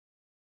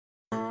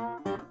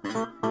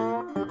Ruby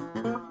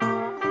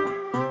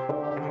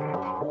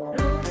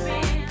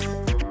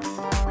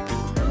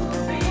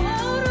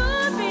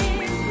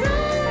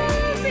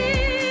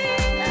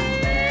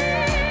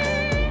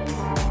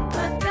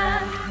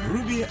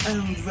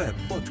and Web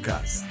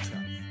Podcast.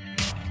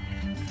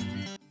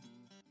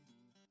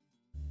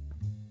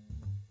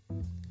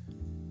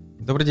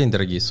 Добрый день,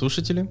 дорогие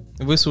слушатели.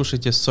 Вы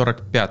слушаете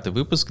 45-й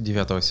выпуск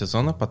 9-го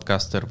сезона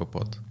подкаста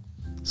РВПод.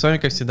 С вами,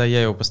 как всегда,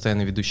 я, его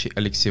постоянный ведущий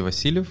Алексей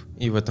Васильев,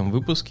 и в этом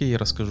выпуске я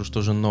расскажу,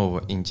 что же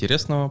нового и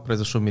интересного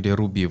произошло в мире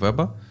Ruby и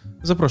веба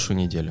за прошлую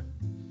неделю.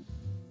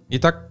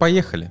 Итак,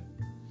 поехали.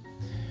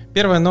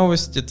 Первая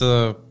новость —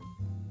 это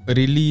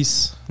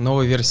релиз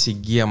новой версии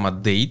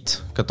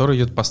Gemma-Date, который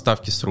идет по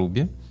ставке с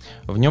Ruby.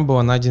 В нем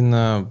была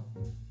найдена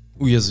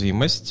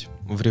уязвимость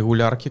в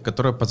регулярке,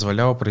 которая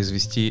позволяла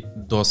произвести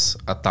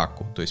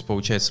DOS-атаку. То есть,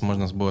 получается,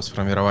 можно было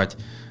сформировать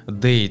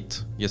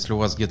date, если у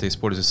вас где-то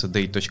используется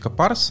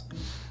date.parse,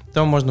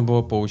 то можно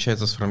было,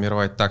 получается,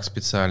 сформировать так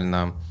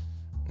специально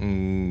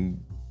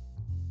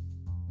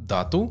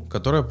дату,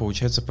 которая,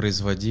 получается,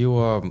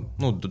 производила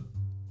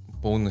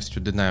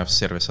полностью deny of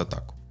service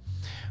атаку.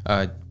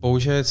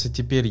 Получается,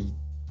 теперь,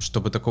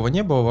 чтобы такого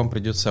не было, вам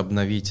придется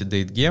обновить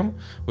DateGem,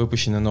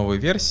 выпущенные новые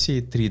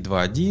версии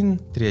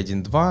 3.2.1,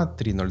 3.1.2,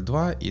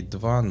 3.0.2 и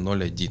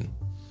 2.0.1.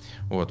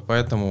 Вот,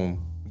 поэтому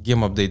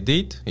Gem Update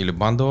Date или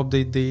Bundle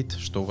Update Date,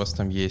 что у вас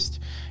там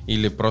есть,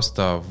 или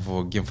просто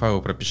в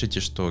гемфайлу пропишите,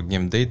 что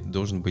Gem Date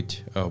должен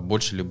быть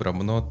больше либо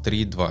равно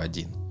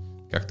 3.2.1.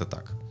 Как-то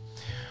так.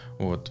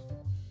 Вот.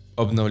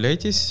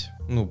 Обновляйтесь,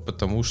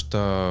 потому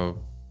что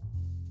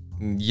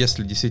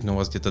если действительно у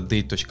вас где-то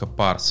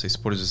date.parse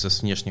используется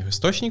с внешних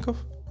источников,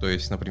 то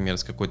есть, например,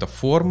 с какой-то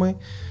формы,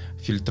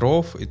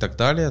 фильтров и так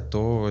далее,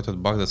 то этот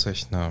баг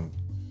достаточно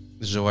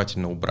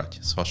желательно убрать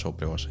с вашего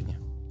приложения.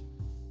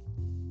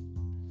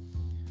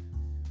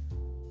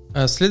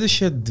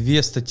 Следующие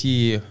две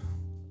статьи,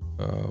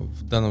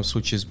 в данном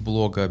случае с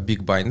блога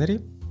Big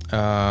Binary.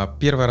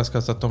 Первая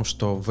рассказывает о том,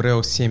 что в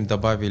Rails 7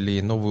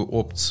 добавили новую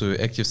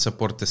опцию Active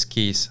Support as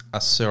Case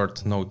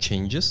Assert No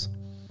Changes.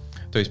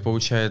 То есть,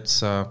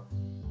 получается,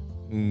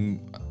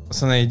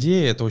 основная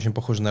идея, это очень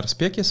похоже на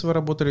RSpec, если вы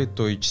работали,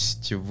 то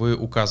есть вы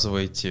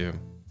указываете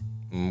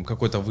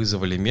какой-то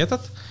вызов или метод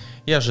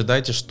и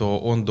ожидаете, что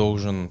он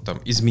должен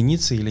там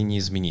измениться или не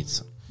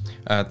измениться.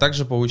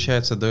 Также,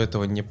 получается, до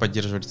этого не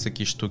поддерживались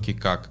такие штуки,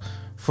 как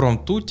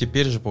from to,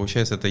 теперь же,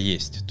 получается, это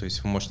есть. То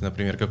есть вы можете,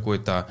 например,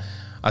 какой-то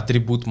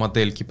атрибут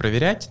модельки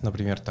проверять,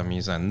 например, там,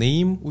 не знаю,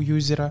 name у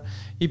юзера,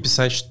 и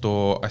писать,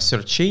 что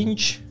assert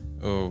change,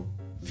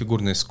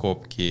 фигурные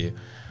скобки,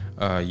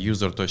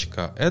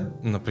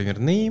 user.add, например,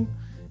 name,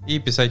 и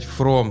писать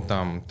from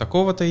там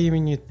такого-то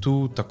имени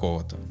to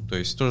такого-то. То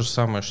есть то же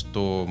самое,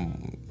 что,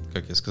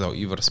 как я сказал,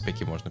 и в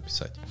RSpec можно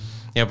писать.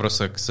 Я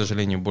просто, к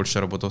сожалению, больше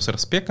работал с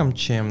RSpec,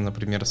 чем,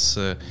 например,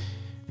 с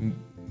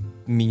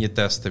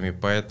мини-тестами,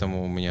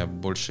 поэтому у меня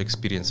больше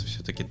экспириенса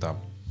все-таки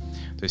там.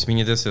 То есть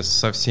мини-тест я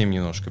совсем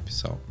немножко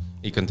писал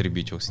и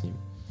контрибьютил с ним.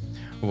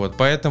 Вот,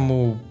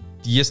 поэтому,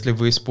 если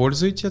вы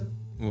используете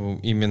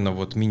именно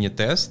вот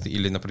мини-тест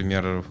или,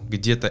 например,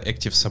 где-то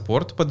Active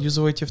Support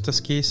подюзываете в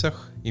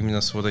тест-кейсах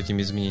именно с вот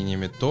этими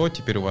изменениями, то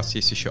теперь у вас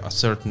есть еще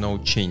Assert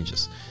No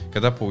Changes,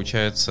 когда,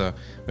 получается,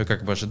 вы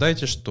как бы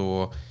ожидаете,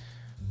 что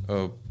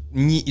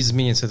не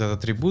изменится этот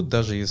атрибут,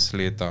 даже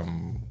если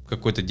там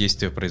какое-то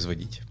действие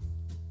производить.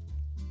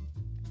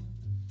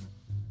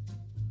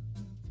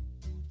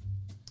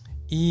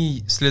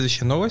 И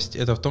следующая новость,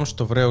 это в том,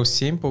 что в Rails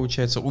 7,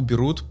 получается,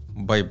 уберут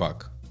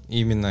байбак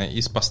именно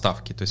из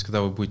поставки. То есть,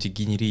 когда вы будете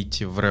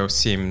генерить в Rails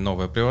 7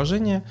 новое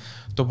приложение,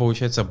 то,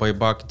 получается,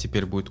 байбак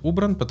теперь будет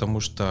убран,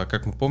 потому что,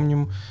 как мы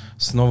помним,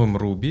 с новым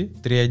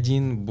Ruby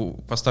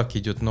 3.1 в поставке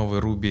идет новый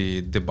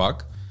Ruby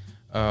debug,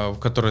 в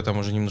который там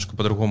уже немножко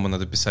по-другому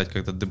надо писать,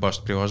 когда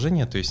дебажить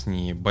приложение, то есть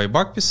не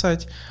байбак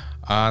писать,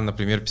 а,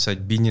 например, писать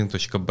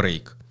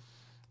binding.break.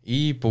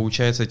 И,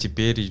 получается,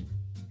 теперь,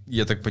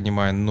 я так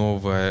понимаю,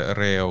 новая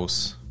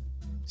Rails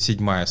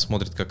 7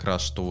 смотрит как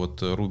раз, что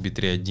вот Ruby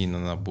 3.1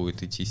 она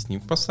будет идти с ним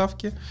в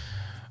поставке,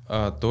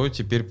 то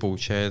теперь,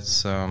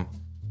 получается,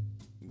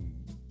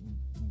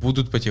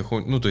 будут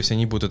потихоньку, то есть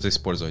они будут это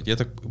использовать. Я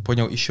так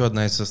понял, еще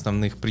одна из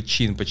основных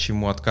причин,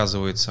 почему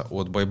отказывается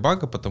от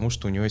байбага, потому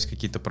что у него есть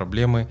какие-то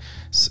проблемы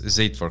с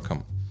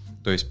Zatework.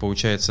 То есть,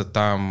 получается,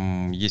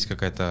 там есть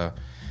какая-то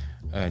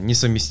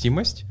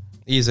несовместимость,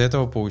 и из-за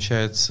этого,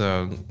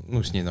 получается,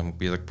 с ней, там,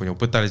 я так понял,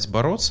 пытались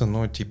бороться,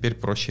 но теперь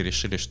проще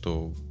решили,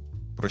 что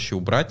проще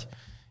убрать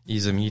и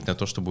заменить на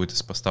то, что будет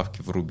из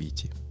поставки в Ruby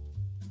идти.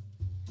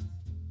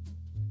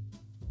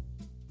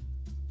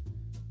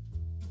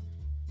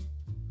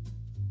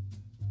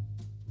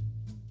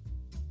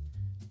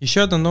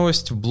 Еще одна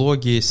новость в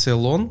блоге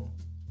Ceylon,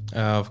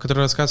 в которой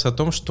рассказывается о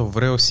том, что в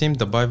Rails 7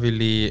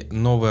 добавили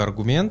новый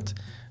аргумент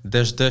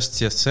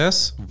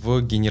 -CSS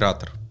в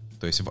генератор,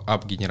 то есть в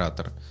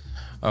app-генератор.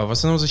 В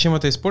основном зачем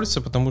это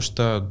используется? Потому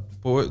что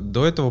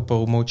до этого по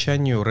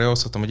умолчанию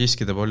Rails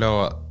автоматически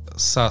добавляла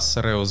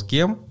SAS Rails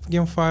Gem в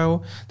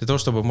гемфайл для того,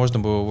 чтобы можно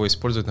было его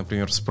использовать,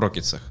 например, в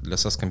спрокетсах для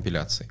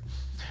SAS-компиляции.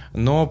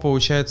 Но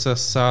получается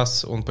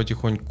SAS, он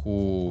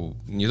потихоньку,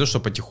 не то что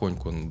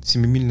потихоньку, он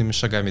семимильными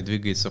шагами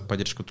двигается в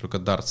поддержку только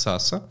Dart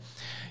SAS.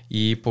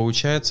 И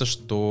получается,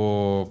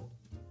 что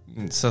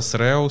SAS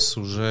Rails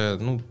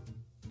уже,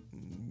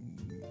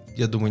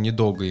 я думаю,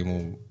 недолго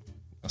ему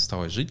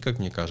осталось жить, как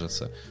мне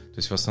кажется. То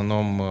есть в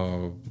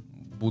основном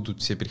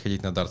будут все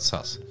переходить на Dart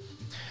SAS.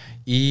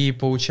 И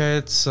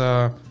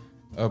получается,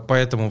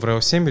 поэтому в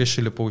Rails 7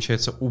 решили,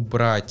 получается,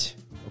 убрать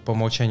по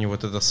умолчанию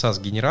вот этот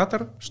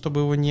SAS-генератор,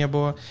 чтобы его не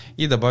было,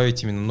 и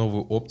добавить именно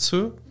новую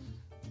опцию,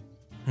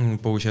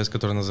 получается,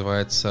 которая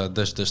называется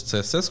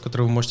 -CSS, в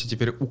которой вы можете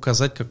теперь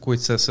указать, какой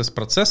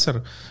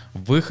CSS-процессор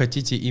вы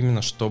хотите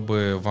именно,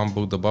 чтобы вам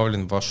был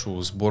добавлен в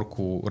вашу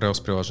сборку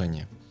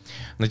Rails-приложения.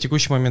 На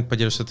текущий момент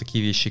поддерживаются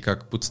такие вещи,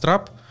 как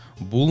Bootstrap,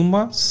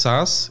 Bulma,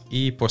 SAS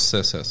и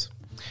PostCSS.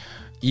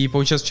 И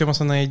получается, в чем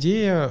основная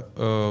идея?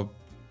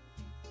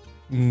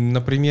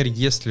 Например,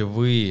 если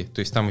вы... То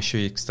есть там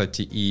еще есть,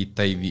 кстати, и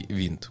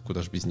Tailwind,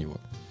 куда же без него.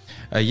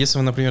 Если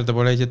вы, например,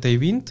 добавляете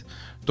Tailwind,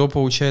 то,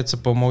 получается,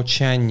 по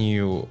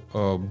умолчанию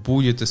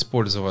будет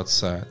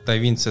использоваться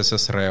Tailwind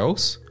CSS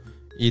Rails,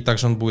 и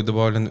также он будет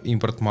добавлен в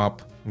import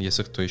map,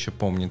 если кто еще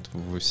помнит,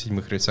 в 7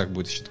 рельсах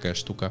будет еще такая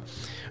штука.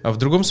 А в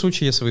другом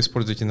случае, если вы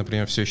используете,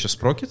 например, все еще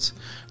Sprockets,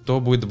 то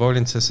будет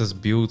добавлен CSS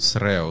Builds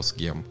Rails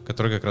Gem,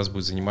 который как раз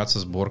будет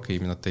заниматься сборкой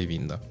именно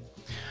Tailwind.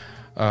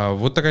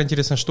 Вот такая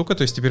интересная штука,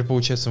 то есть теперь,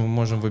 получается, мы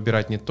можем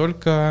выбирать не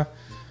только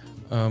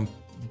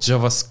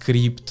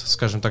JavaScript,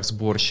 скажем так,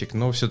 сборщик,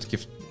 но все-таки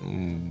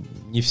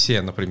не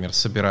все, например,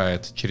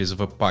 собирают через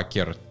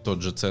Webpacker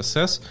тот же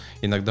CSS.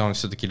 Иногда он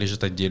все-таки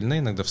лежит отдельно,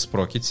 иногда в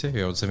Sprockets.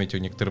 Я вот заметил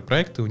некоторые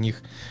проекты, у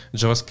них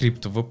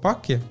JavaScript в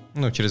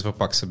Webpack, через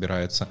Webpack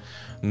собирается.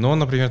 Но,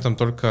 например, там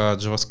только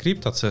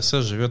JavaScript, а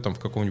CSS живет там в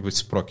каком-нибудь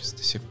Sprockets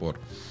до сих пор.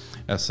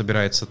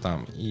 Собирается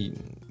там.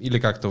 Или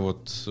как-то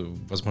вот,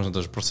 возможно,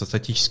 даже просто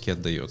статически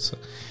отдается.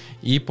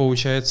 И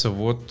получается,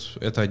 вот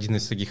это один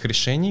из таких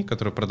решений,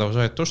 который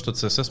продолжает то, что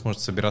CSS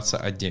может собираться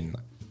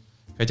отдельно.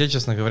 Хотя,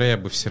 честно говоря, я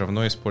бы все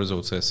равно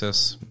использовал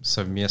CSS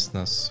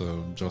совместно с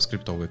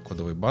JavaScript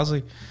кодовой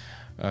базой.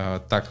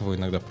 Так его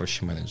иногда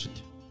проще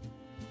менеджить.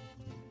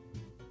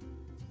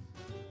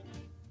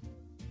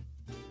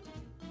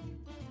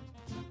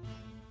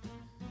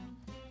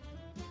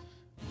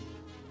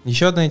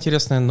 Еще одна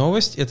интересная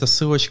новость — это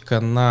ссылочка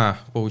на,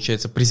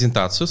 получается,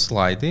 презентацию,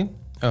 слайды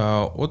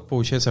от,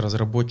 получается,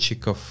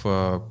 разработчиков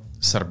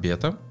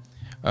Sorbet,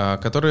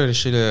 которые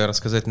решили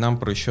рассказать нам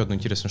про еще одну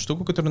интересную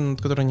штуку, над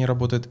которой они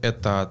работают.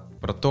 Это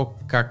про то,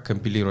 как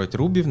компилировать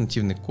Ruby в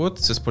нативный код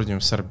с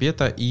использованием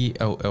Sorbet и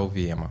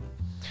LLVM.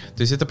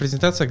 То есть это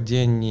презентация,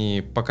 где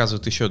они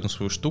показывают еще одну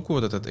свою штуку,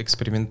 вот этот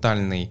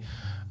экспериментальный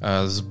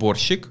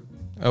сборщик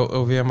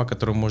LLVM,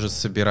 который может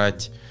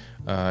собирать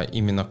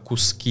именно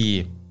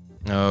куски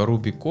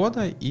Ruby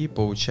кода и,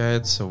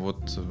 получается,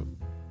 вот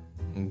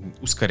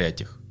ускорять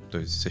их, то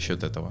есть за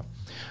счет этого.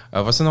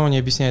 В основном они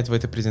объясняют в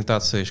этой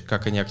презентации,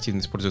 как они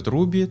активно используют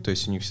Ruby, то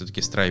есть у них все-таки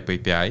Stripe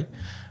API,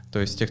 то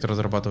есть те, кто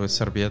разрабатывает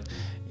Sorbet,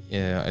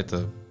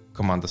 это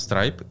команда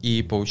Stripe,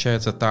 и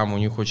получается там у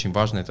них очень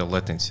важно это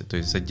latency, то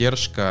есть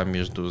задержка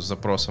между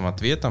запросом и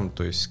ответом,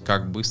 то есть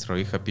как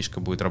быстро их API-шка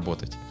будет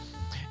работать.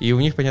 И у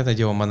них, понятное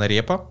дело,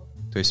 монорепа,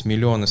 то есть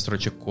миллионы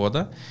строчек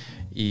кода,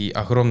 и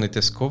огромный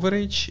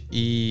тест-coverage,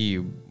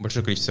 и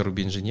большое количество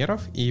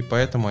Ruby-инженеров, и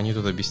поэтому они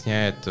тут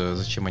объясняют,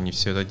 зачем они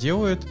все это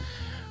делают,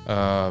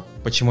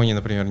 почему они,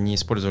 например, не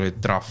использовали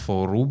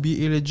Truffle Ruby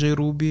или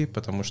JRuby,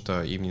 потому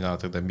что им не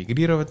надо тогда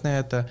мигрировать на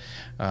это.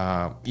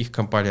 Их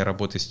компайлер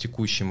работает с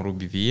текущим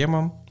Ruby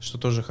VM, что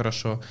тоже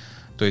хорошо.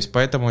 То есть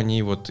поэтому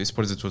они вот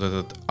используют вот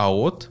этот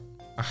AOT,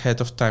 Ahead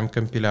of Time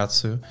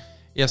компиляцию.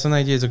 И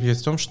основная идея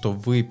заключается в том, что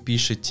вы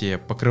пишете,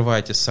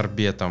 покрываете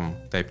сорбетом,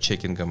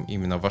 тайп-чекингом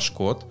именно ваш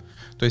код,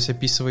 то есть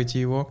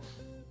описываете его,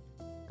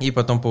 и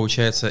потом,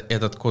 получается,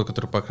 этот код,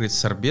 который покрыт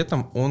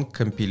сорбетом, он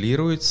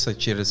компилируется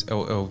через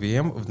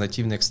LLVM в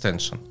нативный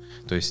экстеншн,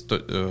 то есть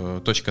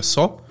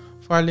 .so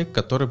файлик,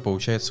 который,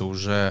 получается,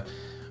 уже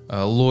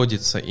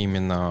лодится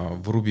именно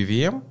в Ruby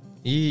VM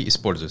и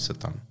используется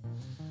там.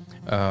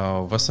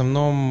 В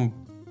основном,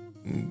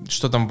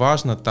 что там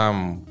важно,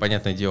 там,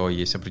 понятное дело,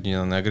 есть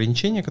определенные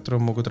ограничения, которые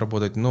могут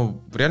работать,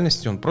 но в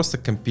реальности он просто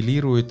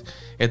компилирует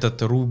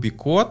этот Ruby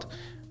код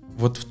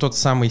вот в тот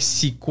самый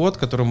C-код,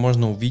 который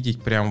можно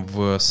увидеть прямо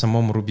в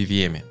самом Ruby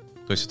VM.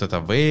 То есть вот это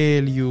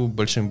value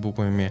большими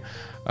буквами,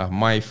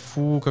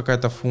 myFoo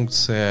какая-то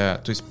функция.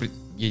 То есть,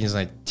 я не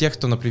знаю, те,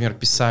 кто, например,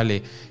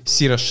 писали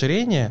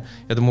C-расширение,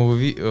 я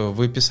думаю,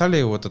 вы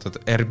писали вот этот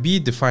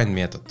RB define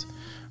метод.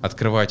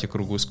 Открываете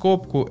круглую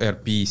скобку,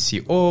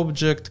 RPC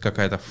object,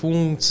 какая-то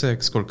функция,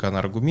 сколько она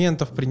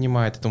аргументов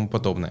принимает и тому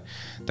подобное.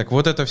 Так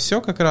вот это все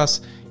как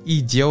раз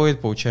и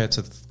делает,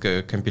 получается,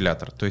 этот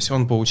компилятор. То есть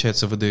он,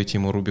 получается, вы даете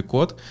ему Ruby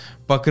код,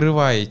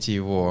 покрываете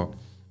его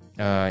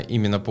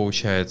именно,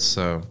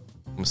 получается,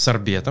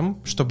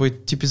 сорбетом, чтобы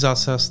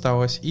типизация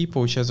осталась. И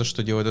получается,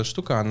 что делает эта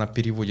штука, она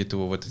переводит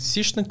его в этот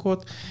C-шный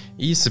код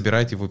и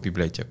собирает его в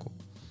библиотеку.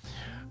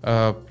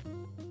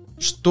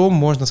 Что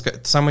можно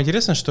сказать? Самое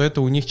интересное, что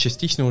это у них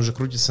частично уже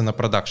крутится на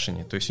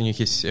продакшене. То есть у них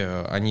есть,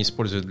 они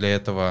используют для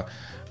этого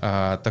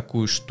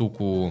такую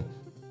штуку,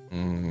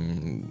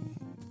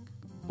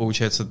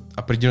 получается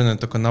определенный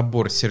такой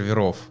набор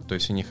серверов. То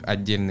есть у них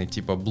отдельный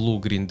типа Blue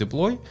Green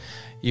Deploy,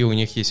 и у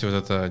них есть вот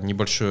это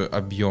небольшой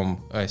объем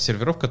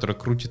серверов, которые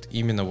крутят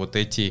именно вот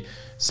эти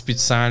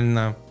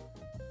специально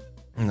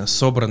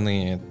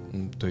собранные,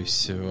 то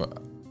есть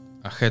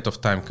ahead of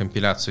time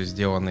компиляцию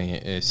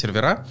сделанные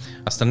сервера.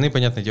 Остальные,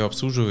 понятное дело,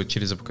 обслуживают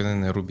через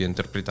обыкновенный Ruby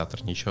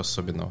интерпретатор, ничего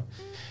особенного.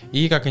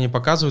 И, как они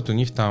показывают, у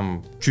них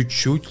там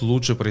чуть-чуть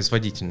лучше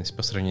производительность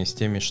по сравнению с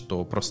теми,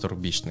 что просто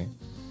рубишные.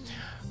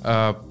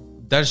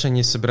 Дальше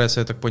они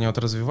собираются, я так понял,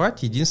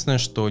 развивать. Единственное,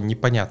 что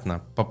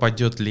непонятно,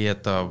 попадет ли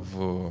это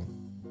в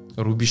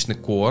рубишный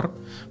core,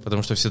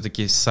 потому что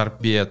все-таки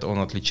Sorbet, он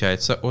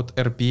отличается от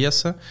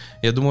RBS.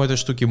 Я думаю, этой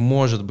штуке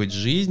может быть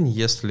жизнь,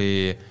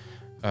 если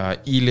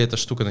или эта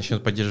штука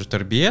начнет поддерживать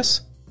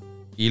RBS,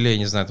 или, я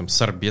не знаю, там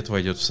Sorbet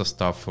войдет в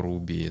состав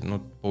Ruby. Ну,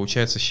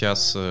 получается,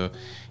 сейчас,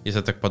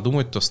 если так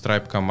подумать, то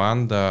Stripe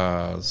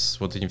команда с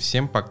вот этим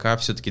всем пока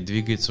все-таки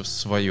двигается в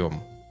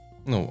своем,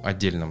 ну,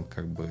 отдельном,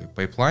 как бы,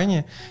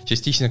 пайплайне.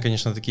 Частично,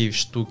 конечно, такие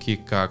штуки,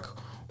 как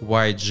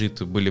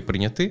YJIT были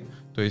приняты.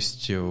 То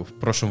есть в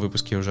прошлом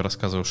выпуске я уже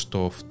рассказывал,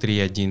 что в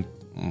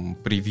 3.1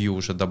 превью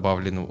уже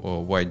добавлен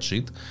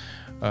YJIT.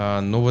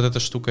 Но вот эта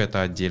штука,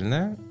 это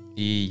отдельная.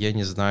 И я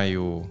не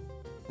знаю,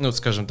 ну,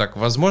 скажем так,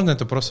 возможно,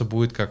 это просто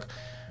будет как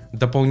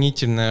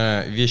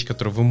дополнительная вещь,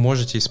 которую вы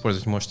можете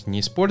использовать, можете не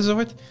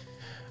использовать.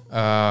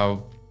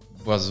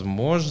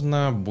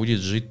 Возможно, будет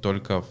жить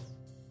только в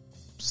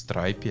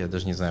Stripe, я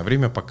даже не знаю,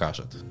 время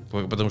покажет.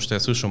 Потому что я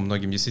слышал,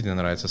 многим действительно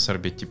нравится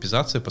Sorbet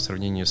типизация по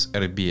сравнению с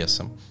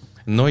RBS.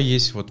 Но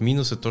есть вот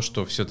минусы, то,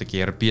 что все-таки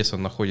RBS,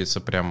 он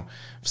находится прям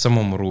в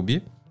самом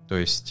Ruby, то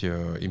есть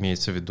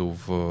имеется в виду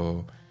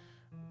в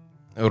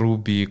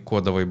Ruby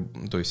кодовой,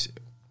 то есть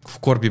в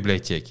core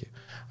библиотеке.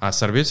 А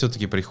Sorbet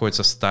все-таки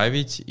приходится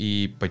ставить,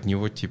 и под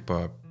него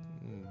типа,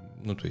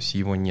 ну, то есть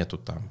его нету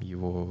там.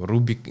 Его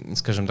Ruby,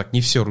 скажем так,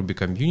 не все Ruby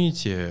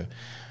комьюнити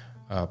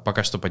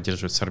пока что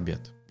поддерживает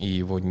Sorbet, и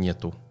его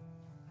нету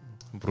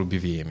в Ruby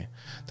VM.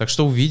 Так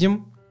что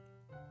увидим.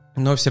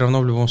 Но все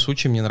равно в любом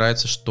случае мне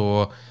нравится,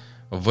 что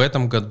в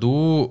этом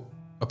году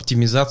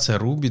оптимизация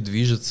Ruby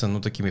движется, ну,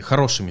 такими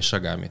хорошими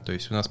шагами. То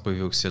есть у нас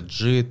появился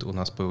JIT, у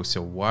нас появился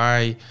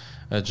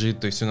YJIT,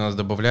 то есть у нас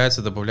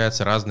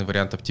добавляется разный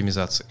вариант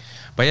оптимизации.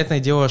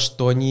 Понятное дело,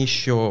 что они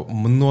еще,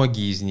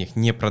 многие из них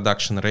не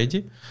production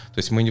ready, то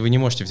есть вы не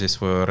можете взять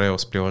свое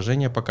Rails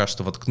приложение пока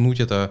что, воткнуть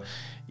это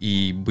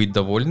и быть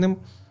довольным,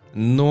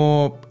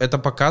 но это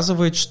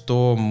показывает,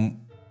 что,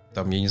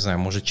 там, я не знаю,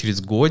 может через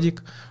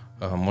годик,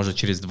 может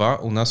через 2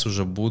 у нас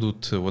уже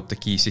будут вот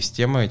такие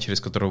системы,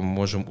 через которые мы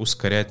можем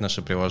ускорять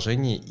наше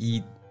приложение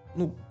и,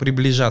 ну,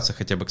 приближаться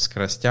хотя бы к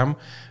скоростям,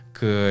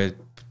 к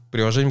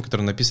приложениям,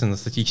 которые написаны на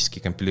статически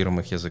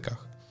компилируемых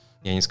языках.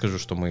 Я не скажу,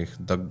 что мы их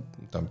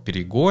там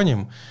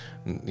перегоним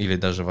или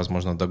даже,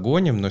 возможно,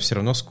 догоним, но все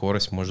равно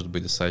скорость может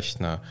быть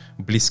достаточно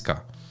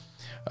близка.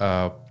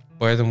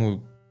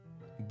 Поэтому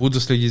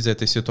буду следить за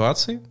этой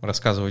ситуацией,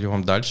 рассказывать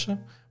вам дальше.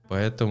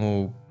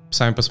 Поэтому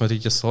сами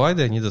посмотрите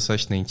слайды, они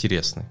достаточно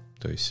интересны.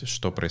 То есть,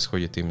 что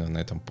происходит именно на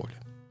этом поле.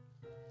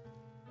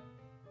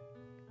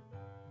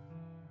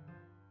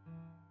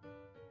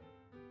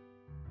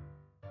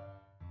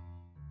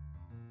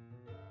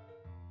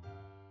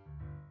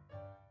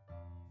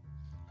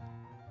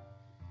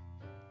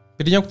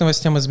 Перейдем к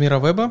новостям из мира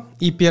веба.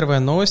 И первая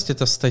новость —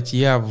 это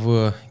статья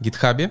в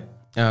GitHub,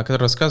 которая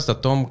рассказывает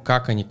о том,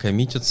 как они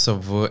коммитятся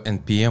в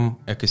NPM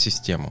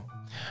экосистему.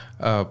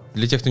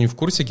 Для тех, кто не в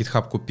курсе,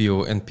 GitHub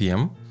купил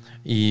NPM,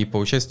 и,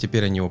 получается,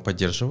 теперь они его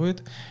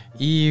поддерживают.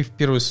 И в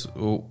первую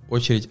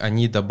очередь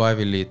они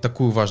добавили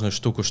такую важную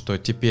штуку, что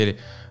теперь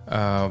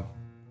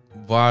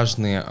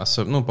важные,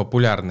 ну,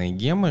 популярные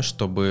гемы,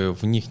 чтобы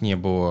в них не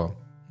было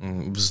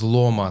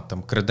взлома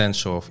там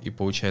креденшалов и,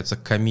 получается,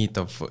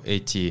 коммитов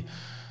эти,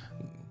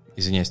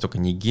 извиняюсь, только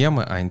не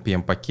гемы, а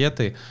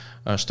NPM-пакеты,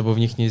 чтобы в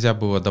них нельзя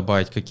было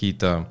добавить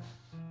какие-то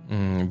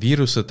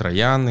вирусы,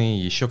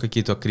 трояны, еще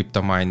какие-то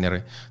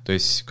криптомайнеры. То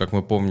есть, как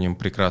мы помним,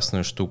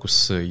 прекрасную штуку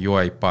с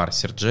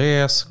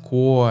UI-parser.js,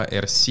 Koa,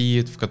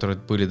 RC, в которые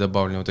были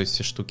добавлены вот эти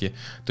все штуки,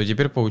 то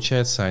теперь,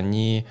 получается,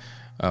 они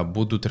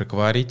будут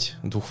рекварить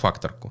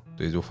двухфакторку.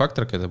 То есть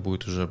двухфакторка — это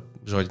будет уже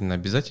желательно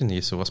обязательно,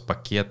 если у вас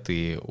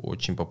пакеты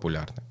очень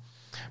популярны.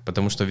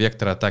 Потому что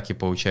вектор атаки,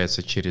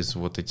 получается, через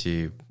вот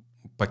эти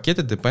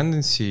пакеты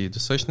dependency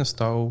достаточно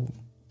стал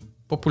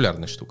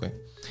популярной штукой.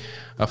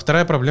 А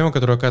вторая проблема,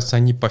 которую, оказывается,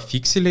 они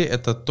пофиксили,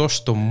 это то,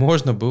 что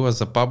можно было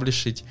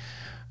запаблишить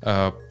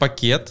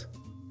пакет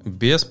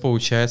без,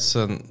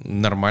 получается,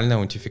 нормальной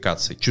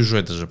аутентификации.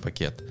 Чужой даже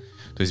пакет.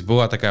 То есть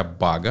была такая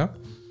бага,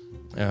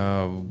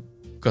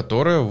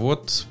 которая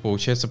вот,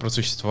 получается,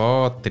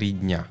 просуществовала 3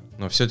 дня.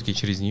 Но все-таки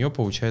через нее,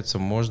 получается,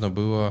 можно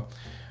было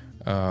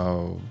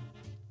такую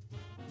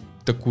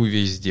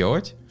вещь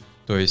сделать.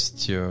 То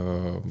есть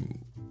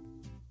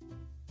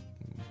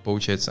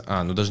получается,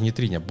 даже не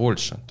 3 дня,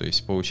 больше. То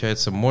есть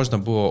получается, можно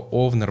было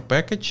owner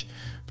package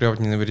при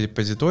в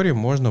репозитории,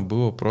 можно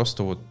было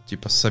просто вот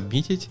типа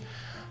сабмитить.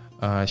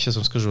 Сейчас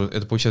вам скажу,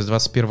 это получается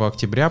 21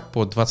 октября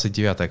по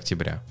 29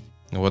 октября.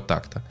 Вот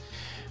так-то.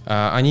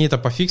 Они это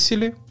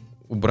пофиксили,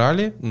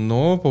 убрали,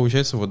 но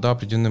получается вот до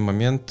определенный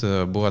момент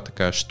была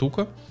такая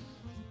штука.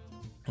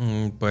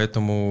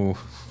 Поэтому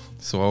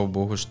слава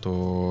богу,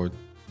 что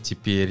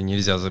теперь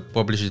нельзя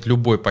запаблишить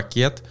любой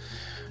пакет,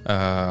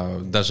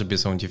 даже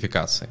без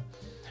аутентификации.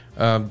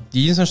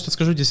 Единственное, что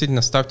скажу,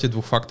 действительно, ставьте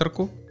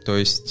двухфакторку. То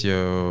есть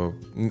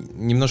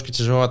немножко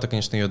тяжеловато,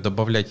 конечно, ее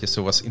добавлять,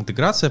 если у вас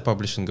интеграция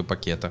паблишинга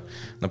пакета.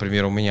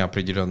 Например, у меня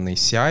определенные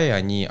CI,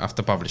 они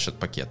автопаблишат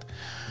пакет.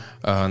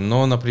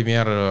 Но,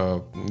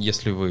 например,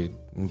 если вы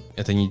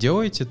это не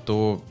делаете,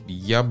 то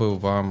я бы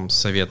вам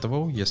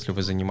советовал, если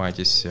вы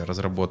занимаетесь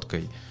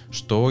разработкой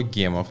что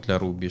гемов для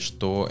Ruby,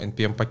 что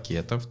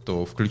NPM-пакетов,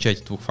 то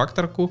включайте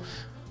двухфакторку.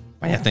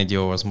 Понятное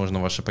дело, возможно,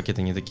 ваши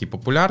пакеты не такие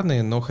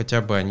популярные, но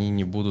хотя бы они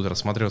не будут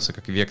рассматриваться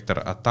как вектор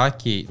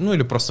атаки, ну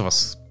или просто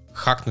вас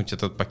хакнуть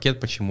этот пакет,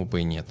 почему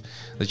бы и нет.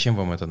 Зачем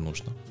вам это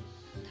нужно?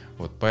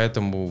 Вот,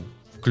 поэтому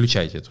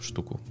включайте эту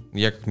штуку.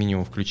 Я как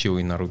минимум включил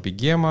и на Ruby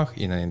гемах,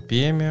 и на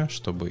NPM,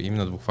 чтобы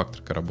именно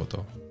двухфакторка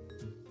работала.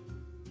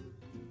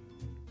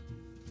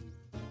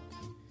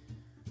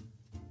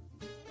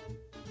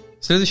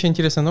 Следующая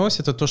интересная новость —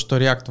 это то, что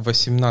React в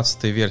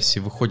 18 версии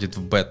выходит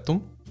в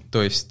бету.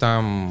 То есть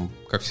там,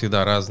 как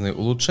всегда, разные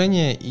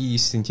улучшения. И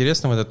из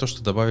интересного это то,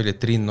 что добавили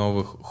 3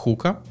 новых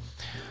хука.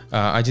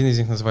 Один из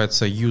них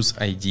называется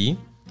UseID.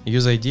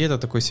 UseID — это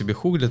такой себе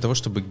хук для того,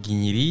 чтобы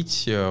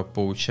генерить,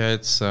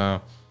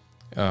 получается,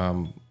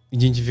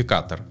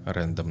 идентификатор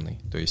рандомный.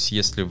 То есть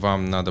если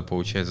вам надо,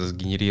 получается,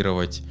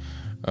 сгенерировать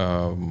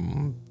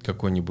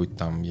какой-нибудь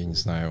там, я не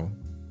знаю,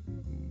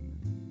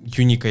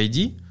 unique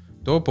ID,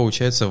 то,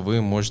 получается, вы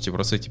можете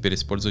просто теперь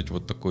использовать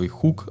вот такой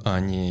хук,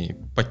 а не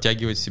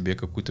подтягивать себе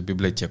какую-то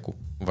библиотеку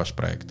в ваш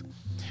проект.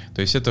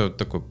 То есть это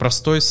такой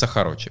простой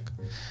сахарочек.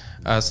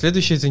 А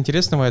следующее из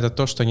интересного — это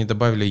то, что они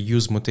добавили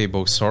Use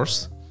Mutable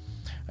Source.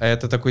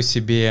 Это такой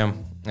себе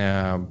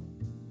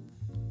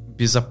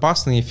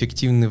безопасный и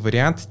эффективный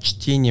вариант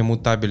чтения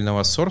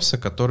мутабельного сорса,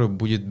 который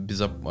будет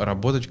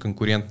работать в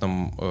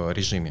конкурентном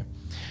режиме.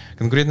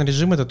 Конкурентный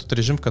режим — это тот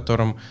режим, в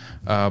котором,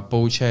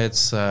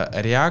 получается,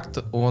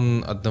 React,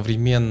 он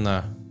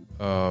одновременно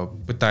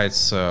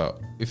пытается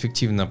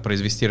эффективно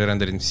произвести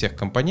рендеринг всех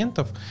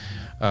компонентов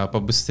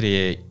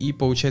побыстрее, и,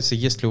 получается,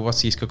 если у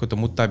вас есть какой-то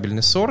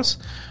мутабельный source,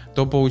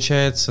 то,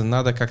 получается,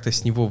 надо как-то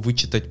с него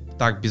вычитать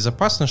так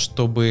безопасно,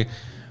 чтобы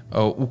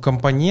у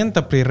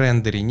компонента при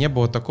рендере не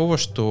было такого,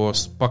 что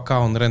пока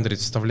он рендерит,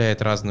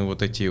 вставляет разные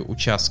вот эти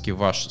участки в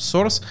ваш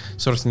source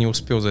не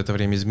успел за это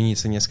время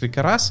измениться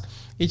несколько раз,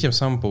 и тем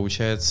самым,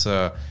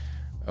 получается,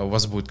 у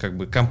вас будет как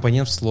бы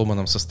компонент в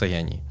сломанном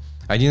состоянии.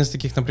 Один из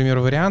таких, например,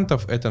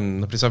 вариантов — это,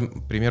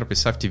 например,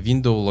 представьте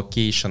Window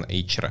Location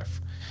Href.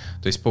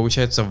 То есть,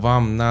 получается,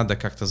 вам надо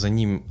как-то за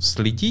ним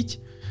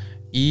следить,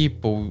 и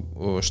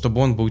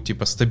чтобы он был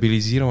типа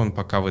стабилизирован,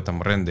 пока вы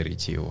там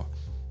рендерите его.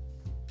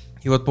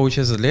 И вот,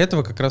 получается, для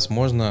этого как раз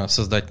можно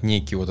создать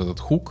некий вот этот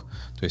хук,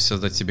 то есть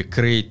создать себе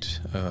create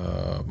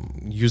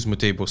use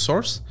mutable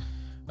source,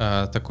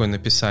 такой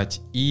написать,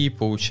 и,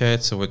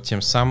 получается, вот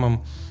тем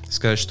самым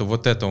сказать, что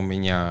вот это у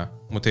меня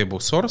mutable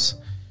source,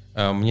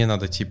 мне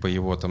надо типа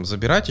его там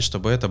забирать, и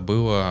чтобы это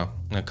было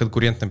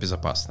конкурентно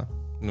безопасно,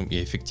 ну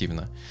и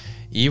эффективно.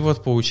 И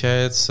вот,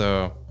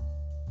 получается,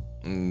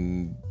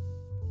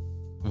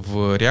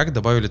 в React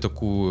добавили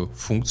такую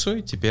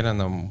функцию, теперь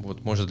она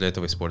вот может для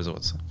этого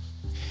использоваться.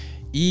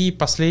 И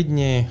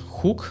последний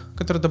хук,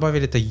 который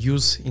добавили, это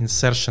Use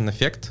Insertion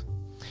Effect,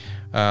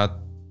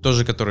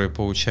 тоже который,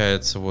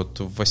 получается, вот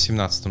в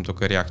 18-м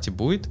только React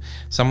будет.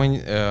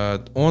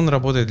 Он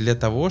работает для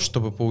того,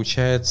 чтобы,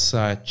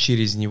 получается,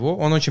 через него,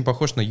 он очень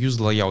похож на Use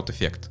Layout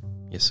Effect,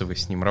 если вы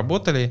с ним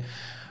работали.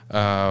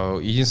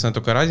 Единственная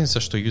только разница,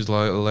 что Use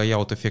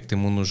Layout Effect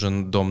ему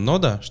нужен дом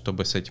нода,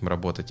 чтобы с этим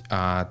работать,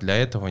 а для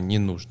этого не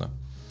нужно.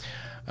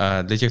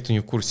 Для тех, кто не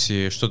в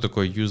курсе, что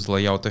такое Use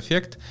Layout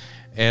Effect,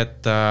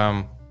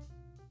 это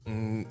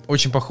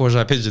очень похоже,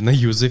 опять же, на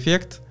Use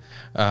Effect,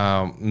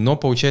 но,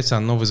 получается,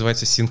 оно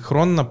вызывается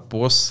синхронно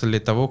после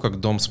того, как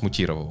дом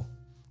смутировал.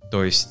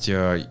 То есть,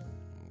 это,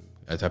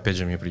 опять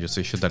же, мне придется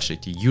еще дальше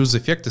идти. Use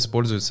Effect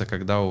используется,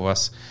 когда у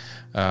вас,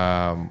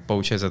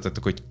 получается, это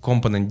такой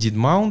компонент did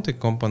mount и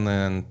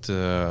компонент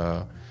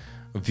view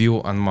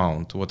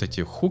unmount. Вот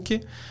эти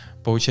хуки.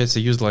 Получается,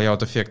 Use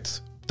Layout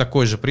Effect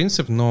такой же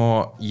принцип,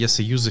 но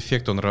если Use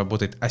Effect, он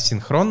работает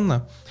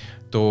асинхронно,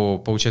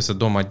 то, получается,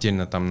 дом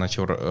отдельно там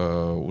начал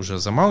уже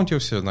замаунтил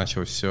все,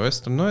 начал все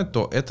остальное,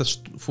 то эта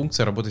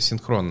функция работает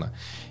синхронно.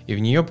 И в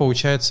нее,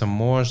 получается,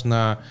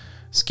 можно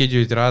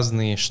скедулить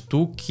разные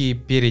штуки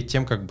перед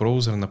тем, как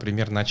браузер,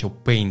 например, начал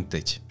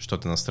пейнтить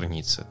что-то на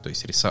странице, то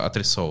есть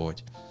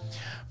отрисовывать.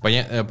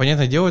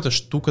 Понятное дело, эта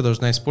штука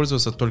должна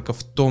использоваться только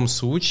в том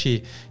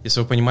случае,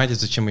 если вы понимаете,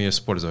 зачем ее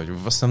использовать.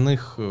 В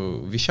основных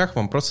вещах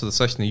вам просто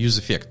достаточно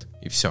use-эффект,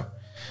 и все.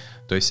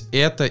 То есть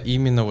это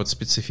именно вот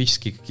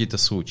специфические какие-то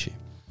случаи.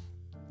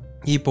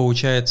 И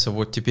получается,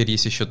 вот теперь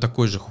есть еще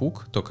такой же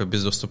хук, только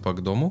без доступа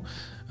к дому.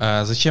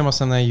 Зачем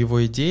основная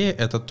его идея?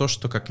 Это то,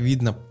 что, как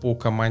видно по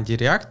команде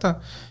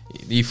React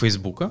и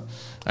Facebook,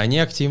 они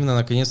активно,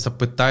 наконец-то,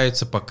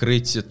 пытаются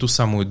покрыть ту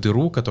самую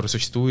дыру, которая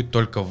существует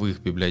только в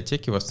их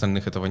библиотеке, в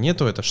остальных этого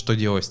нету. Это что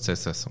делать с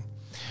CSS.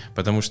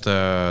 Потому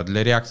что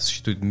для React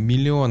существуют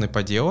миллионы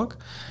поделок,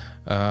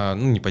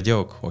 не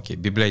поделок,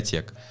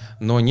 библиотек,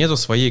 но нету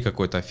своей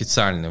какой-то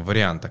официальной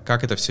варианта,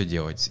 как это все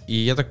делать. И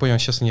я так понял,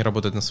 сейчас они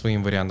работают над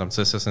своим вариантом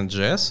CSS and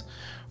JS.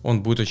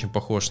 Он будет очень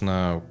похож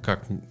на,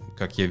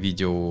 как я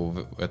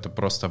видел, это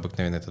просто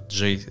обыкновенный этот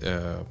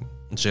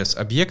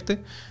JS-объекты,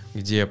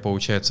 где,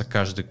 получается,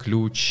 каждый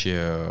ключ,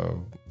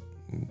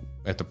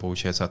 это,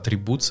 получается,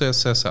 атрибут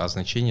CSS, а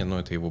значение,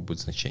 это его будет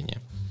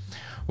значение.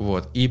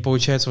 Вот. И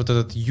получается вот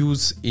этот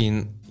use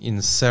in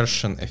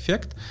insertion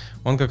эффект,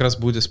 он как раз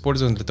будет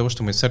использован для того,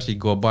 чтобы инсертить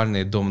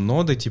глобальные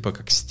DOM-ноды, типа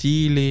как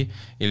стили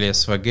или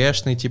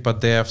SVG-шные типа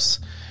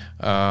devs.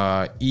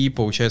 И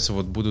получается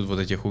вот будут вот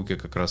эти хуки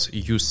как раз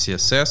use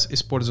CSS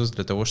использовать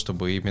для того,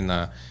 чтобы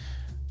именно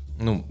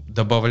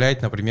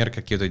добавлять, например,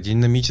 какие-то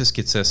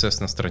динамический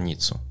CSS на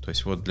страницу. То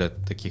есть вот для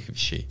таких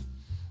вещей.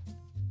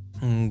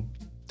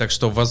 Так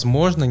что,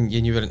 возможно,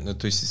 я не уверен,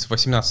 то есть в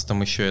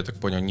 18-м еще, я так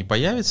понял, не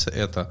появится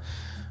это,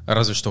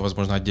 разве что,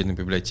 возможно, отдельной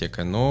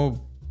библиотекой,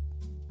 но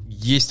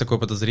есть такое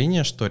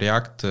подозрение, что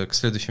React к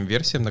следующим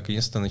версиям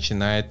наконец-то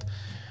начинает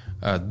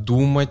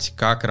думать,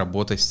 как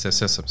работать с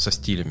CSS, со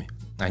стилями,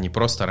 а не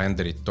просто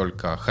рендерить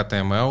только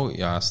HTML,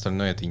 а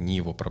остальное это не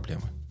его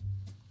проблемы.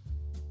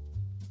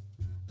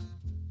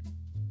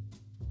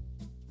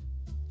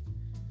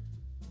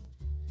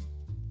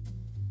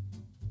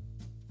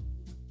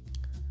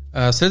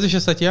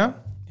 Следующая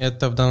статья —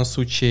 это в данном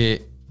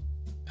случае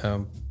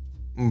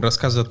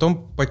рассказ о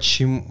том,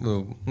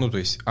 почему, то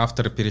есть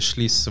авторы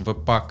перешли с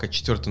Webpack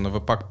 4 на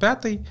Webpack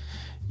 5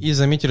 и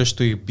заметили,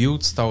 что их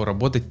билд стал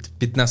работать в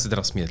 15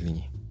 раз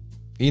медленнее.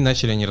 И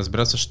начали они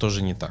разбираться, что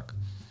же не так.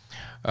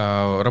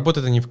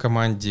 Работают они в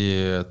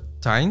команде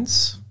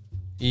Tynes,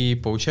 и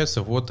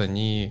получается, вот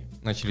они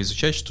начали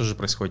изучать, что же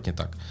происходит не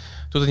так.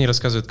 Тут они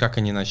рассказывают, как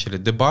они начали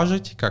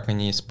дебажить, как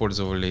они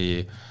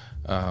использовали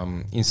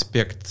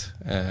Inspect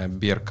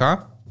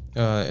BRK.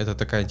 Это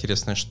такая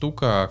интересная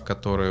штука,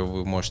 которую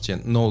вы можете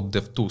Node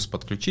DevTools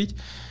подключить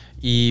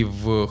и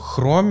в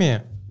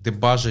Chrome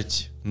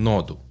дебажить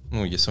ноду.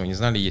 Если вы не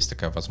знали, есть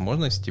такая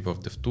возможность, типа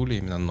в DevTool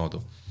именно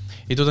ноду.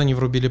 И тут они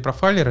врубили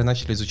профайлер и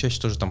начали изучать,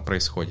 что же там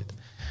происходит.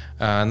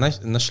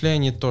 Нашли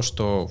они то,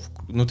 что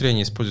внутри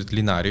они используют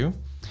Linarium.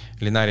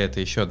 Linarium — это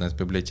еще одна из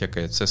библиотек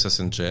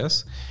CSS and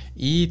JS.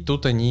 И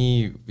тут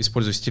они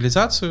используют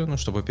стилизацию,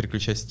 чтобы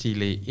переключать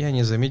стили. И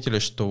они заметили,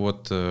 что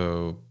вот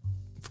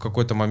в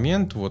какой-то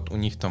момент вот у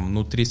них там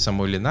внутри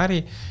самой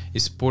Linarium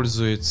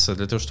используется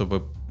для того,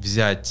 чтобы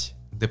взять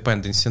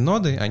dependency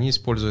ноды, они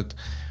используют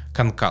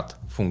concat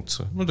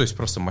функцию. То есть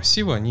просто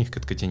массивы, они их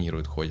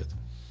конкатенируют, ходят.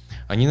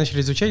 Они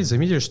начали изучать и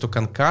заметили, что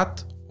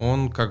concat,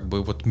 он как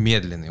бы вот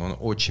медленный, он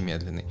очень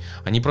медленный.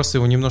 Они просто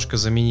его немножко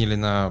заменили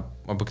на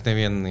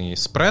обыкновенный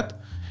spread,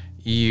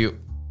 и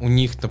у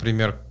них,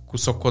 например,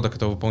 кусок кода,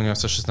 который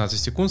выполнялся 16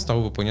 секунд,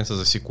 стал выполняться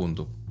за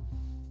секунду.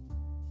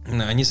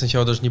 Они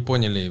сначала даже не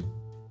поняли,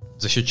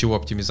 за счет чего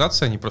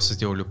оптимизация, они просто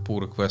сделали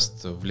pull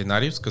request в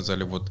Linarium,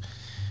 сказали, вот,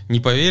 не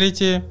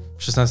поверите,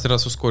 в 16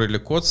 раз ускорили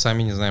код,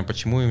 сами не знаем,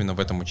 почему именно в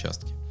этом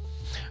участке.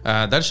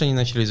 Дальше они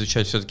начали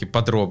изучать все-таки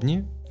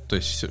подробнее, то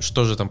есть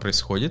что же там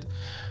происходит.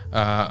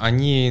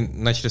 Они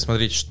начали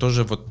смотреть, что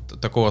же вот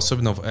такого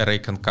особенного в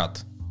Array Concat.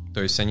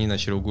 То есть они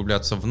начали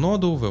углубляться в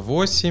ноду,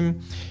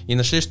 V8, и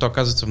нашли, что,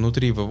 оказывается,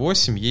 внутри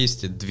V8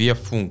 есть две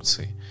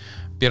функции.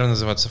 Первая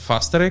называется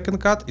Fast Array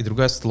Concat, и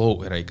другая Slow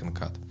Array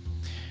Concat.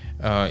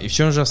 И в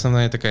чем же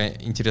основная такая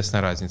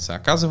интересная разница?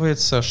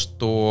 Оказывается,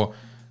 что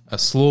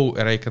Slow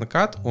Array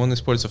Concat, он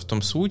используется в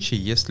том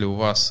случае, если у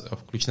вас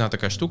включена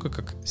такая штука,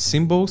 как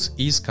Symbols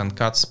is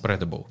Concat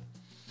Spreadable.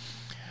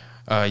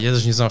 Я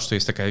даже не знал, что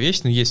есть такая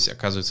вещь, но есть,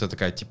 оказывается,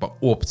 такая типа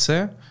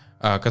опция,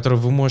 которую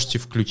вы можете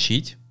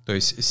включить. То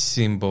есть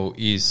symbol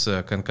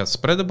is concat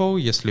spreadable.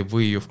 Если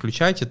вы ее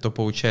включаете, то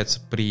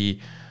получается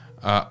при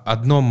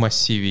одном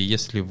массиве,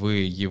 если вы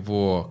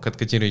его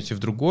конкатинируете в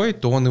другой,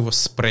 то он его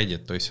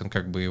спредит. То есть он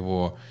как бы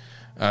его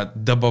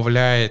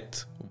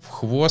добавляет в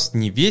хвост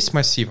не весь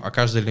массив, а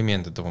каждый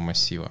элемент этого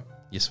массива,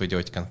 если вы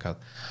делаете concat.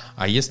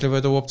 А если вы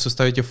эту опцию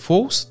ставите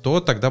false, то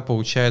тогда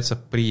получается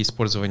при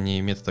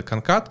использовании метода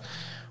concat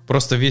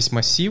просто весь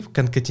массив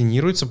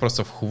конкатинируется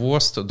просто в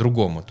хвост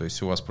другому. То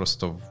есть у вас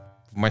просто в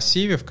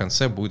массиве в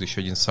конце будет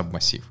еще один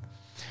сабмассив.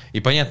 И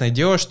понятное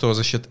дело, что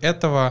за счет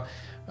этого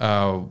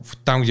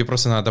там, где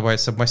просто надо добавить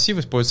сабмассив,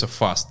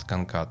 используется fast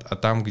concat, а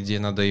там, где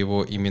надо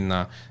его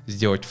именно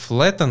сделать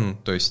flatten,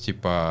 то есть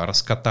типа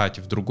раскатать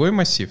в другой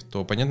массив,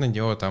 то, понятное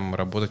дело, там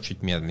работать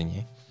чуть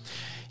медленнее.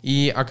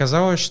 И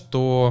оказалось,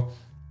 что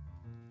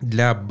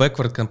для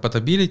backward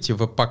compatibility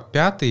в Webpack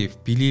 5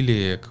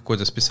 впилили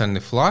какой-то специальный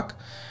флаг,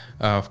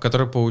 в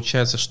который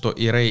получается, что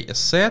array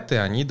ассеты,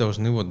 они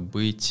должны вот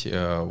быть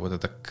вот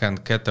это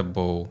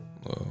concatable,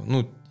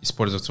 ну,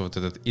 использоваться вот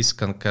этот is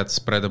concat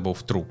spreadable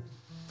в true.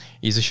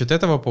 И за счет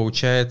этого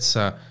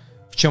получается,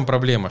 в чем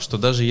проблема, что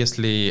даже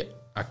если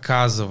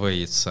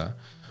оказывается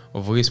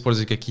вы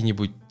используете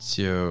какие-нибудь,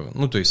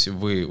 ну, то есть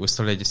вы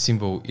выставляете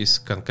символ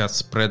is concat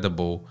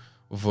spreadable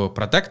в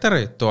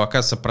протекторы, то,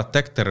 оказывается,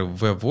 протекторы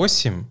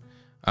V8,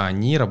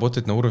 они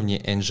работают на уровне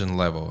engine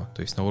level,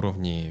 то есть на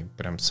уровне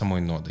прям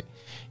самой ноды.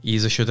 И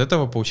за счет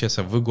этого,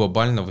 получается, вы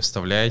глобально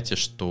выставляете,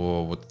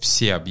 что вот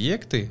все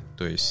объекты,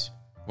 то есть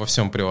во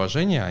всем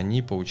приложении,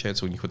 они,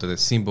 получается, у них вот этот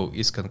символ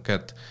is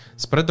concat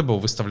spreadable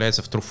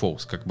выставляется в true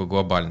false, как бы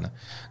глобально.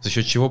 За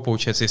счет чего,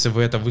 получается, если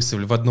вы это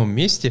выставили в одном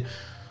месте,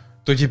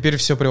 то теперь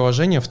все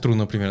приложение в true,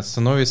 например,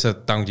 становится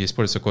там, где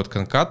используется код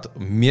concat,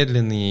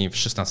 медленнее в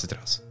 16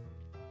 раз.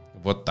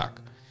 Вот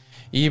так.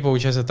 И,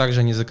 получается, также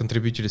они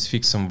законтрибьютили с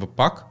фиксом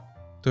Webpack,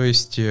 то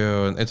есть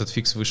этот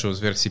фикс вышел из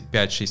версии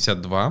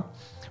 5.62,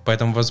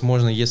 поэтому,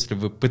 возможно, если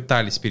вы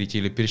пытались перейти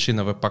или перешли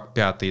на Webpack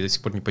 5 и до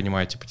сих пор не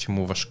понимаете,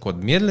 почему ваш код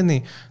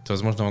медленный, то,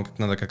 возможно, вам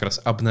надо как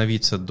раз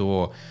обновиться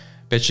до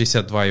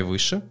 5.62 и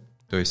выше,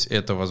 то есть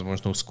это,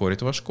 возможно,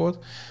 ускорит ваш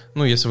код.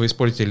 Ну, если вы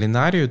используете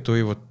линарию, то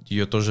и вот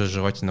ее тоже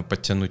желательно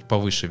подтянуть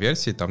повыше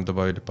версии, там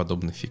добавили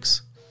подобный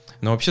фикс.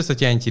 Но вообще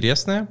статья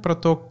интересная про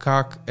то,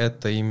 как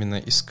это именно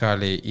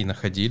искали и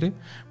находили,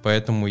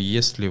 поэтому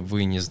если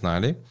вы не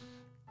знали,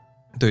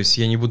 то есть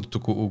я не буду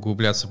только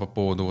углубляться по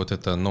поводу вот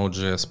это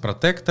Node.js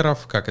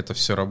протекторов, как это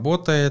все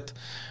работает.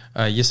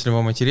 Если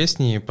вам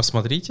интереснее,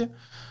 посмотрите.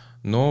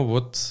 Но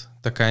вот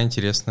такая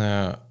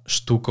интересная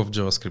штука в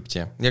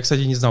JavaScript. Я,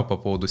 кстати, не знал по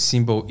поводу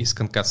symbol is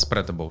concat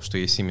spreadable, что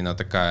есть именно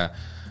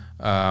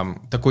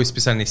такой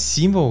специальный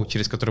символ,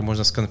 через который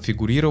можно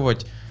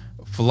сконфигурировать,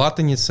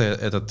 флаттенится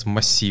этот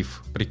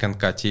массив при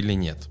конкате или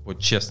нет. Вот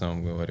честно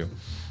вам говорю.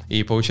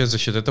 И получается, за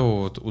счет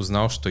этого вот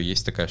узнал, что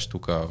есть такая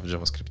штука в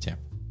JavaScript.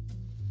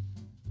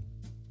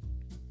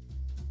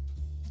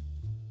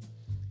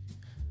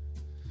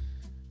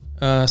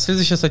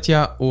 Следующая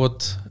статья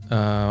от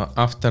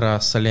автора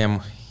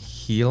Салем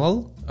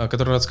Хилал,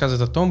 который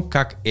рассказывает о том,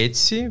 как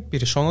Etsy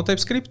перешел на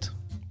TypeScript.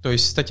 То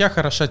есть статья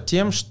хороша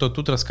тем, что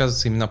тут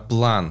рассказывается именно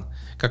план,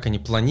 как они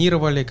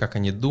планировали, как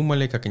они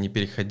думали, как они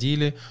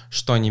переходили,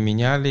 что они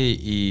меняли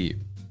и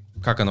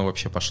как оно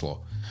вообще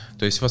пошло.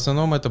 То есть в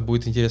основном это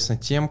будет интересно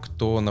тем,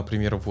 кто,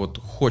 например, вот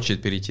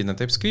хочет перейти на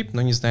TypeScript,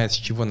 но не знает, с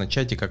чего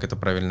начать и как это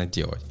правильно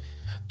делать.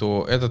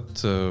 То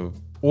этот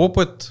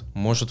опыт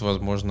может,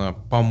 возможно,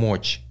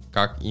 помочь,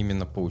 как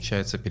именно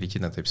получается перейти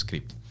на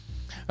TypeScript.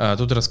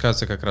 Тут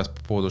рассказывается как раз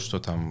по поводу, что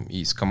там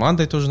и с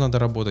командой тоже надо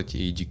работать,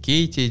 и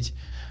educated,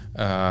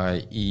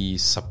 и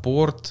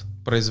support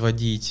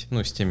производить,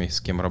 ну, с теми,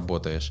 с кем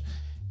работаешь.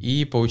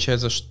 И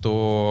получается,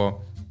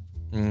 что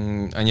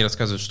они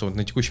рассказывают, что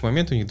на текущий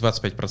момент у них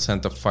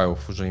 25%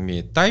 файлов уже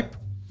имеет type,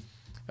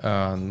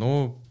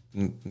 но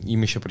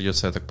им еще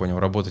придется, я так понял,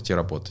 работать и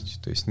работать.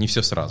 То есть не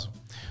все сразу.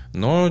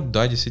 Но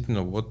да,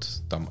 действительно, вот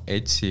там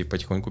Etsy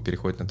потихоньку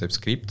переходит на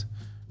TypeScript,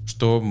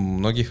 что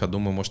многих, я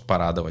думаю, может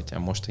порадовать, а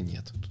может и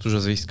нет. Тут уже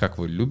зависит, как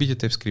вы любите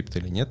TypeScript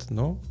или нет,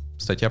 но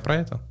статья про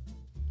это.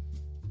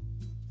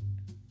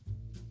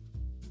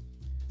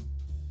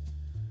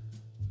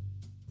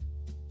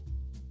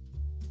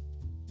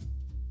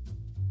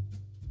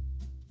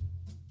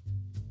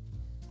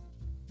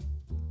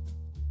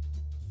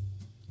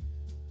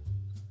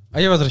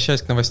 А я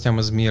возвращаюсь к новостям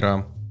из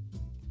мира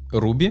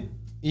Ruby.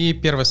 И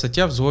первая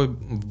статья в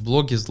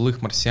блоге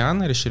 «Злых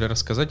марсиан» решили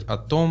рассказать о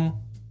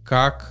том,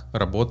 как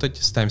работать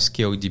с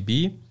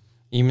TimescaleDB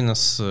именно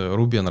с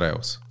Ruby on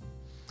Rails.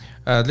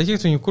 Для тех,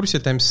 кто не в курсе,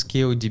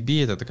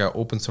 TimescaleDB — это такая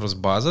open-source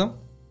база,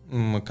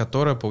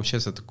 которая,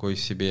 получается, такой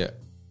себе,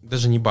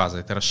 даже не база,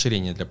 это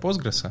расширение для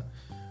Postgres,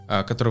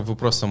 которое вы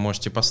просто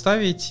можете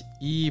поставить,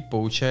 и,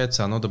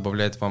 получается, оно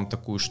добавляет вам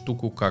такую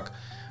штуку, как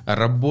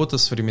работа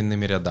с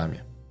временными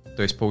рядами.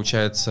 То есть,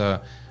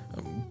 получается,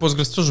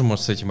 Postgres тоже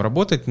может с этим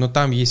работать, но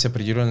там есть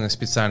определенные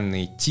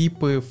специальные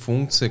типы,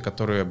 функции,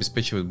 которые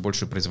обеспечивают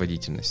большую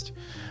производительность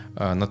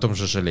на том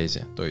же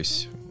железе. То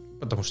есть,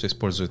 потому что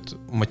используют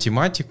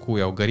математику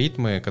и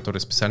алгоритмы, которые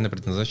специально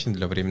предназначены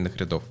для временных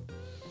рядов.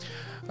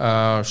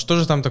 Что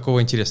же там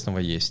такого интересного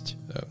есть?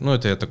 Ну,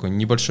 это такое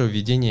небольшое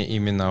введение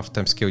именно в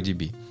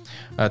TimescaleDB.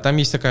 Там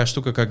есть такая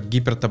штука, как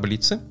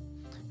гипертаблицы,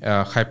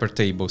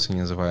 hypertables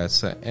они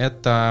называются.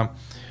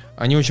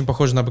 Они очень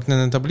похожи на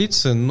обыкновенные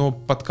таблицы, но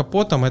под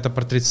капотом это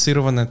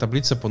портрицированная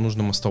таблица по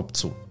нужному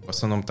столбцу. В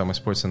основном там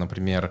используется,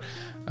 например,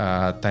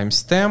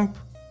 timestamp,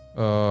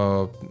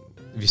 with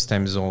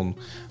time zone,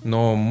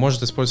 но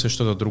может использовать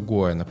что-то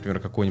другое, например,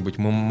 какой-нибудь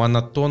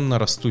монотонно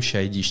растущий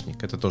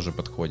айдишник, это тоже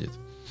подходит.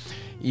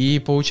 И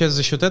получается,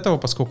 за счет этого,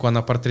 поскольку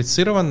она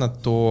портрицирована,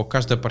 то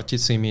каждая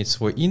партиция имеет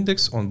свой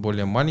индекс, он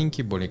более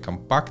маленький, более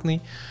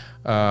компактный.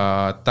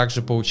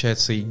 Также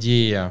получается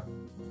идея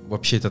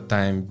вообще это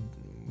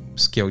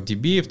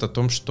TimescaleDB в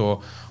том,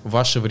 что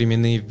ваши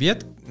временные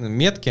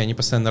метки, они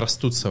постоянно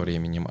растут со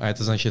временем, а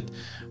это значит,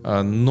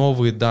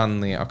 новые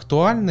данные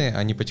актуальны,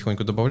 они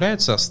потихоньку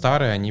добавляются, а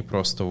старые, они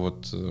просто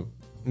вот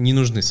не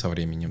нужны со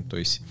временем, то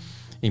есть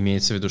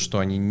имеется в виду, что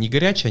они не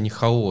горячие, они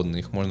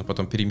холодные, их можно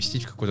потом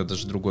переместить в какое-то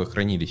даже другое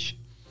хранилище.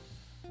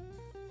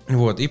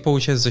 Вот, и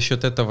получается за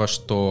счет этого,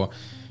 что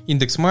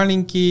индекс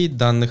маленький,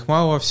 данных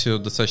мало, все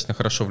достаточно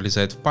хорошо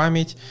влезает в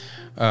память,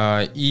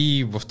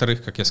 и,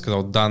 во-вторых, как я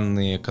сказал,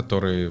 данные,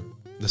 которые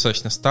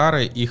достаточно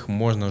старые, их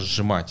можно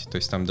сжимать. То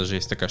есть там даже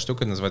есть такая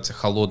штука, называется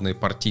холодные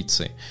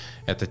партиции.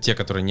 Это те,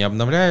 которые не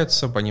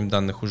обновляются, по ним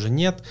данных уже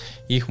нет,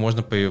 и их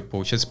можно,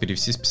 получается,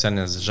 перевести в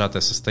специальное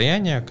сжатое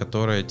состояние,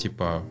 которое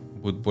типа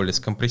будет более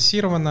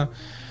скомпрессировано,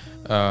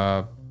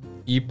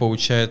 и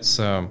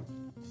получается,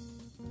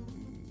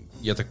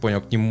 я так понял,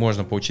 к ним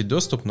можно получить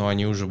доступ, но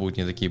они уже будут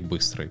не такие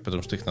быстрые,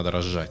 потому что их надо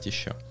разжать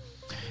еще.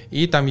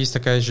 И там есть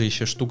такая же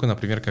еще штука,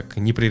 например, как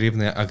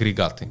непрерывные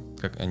агрегаты,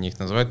 как они их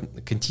называют,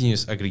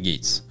 continuous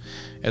aggregates.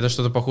 Это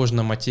что-то похоже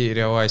на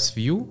Materialize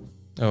View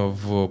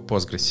в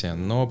Postgres,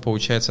 но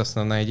получается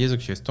основная идея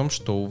заключается в том,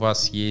 что у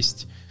вас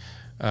есть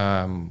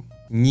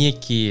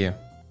некие,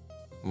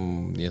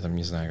 я там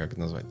не знаю, как это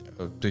назвать,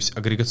 то есть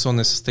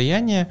агрегационные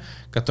состояния,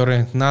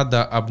 которые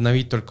надо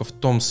обновить только в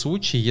том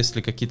случае,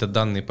 если какие-то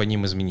данные по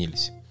ним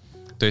изменились.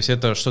 То есть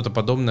это что-то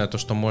подобное, то,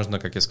 что можно,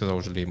 как я сказал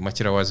уже,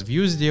 Materialize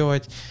View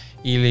сделать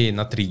или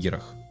на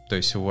триггерах. То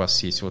есть у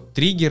вас есть вот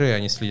триггеры,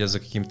 они следят за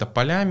какими-то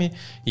полями,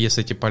 и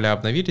если эти поля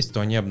обновились,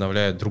 то они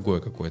обновляют другое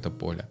какое-то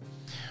поле.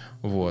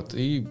 Вот,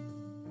 и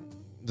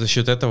за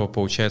счет этого,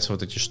 получается,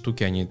 вот эти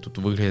штуки, они тут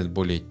выглядят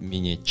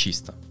более-менее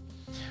чисто.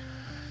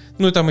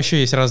 Ну и там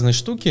еще есть разные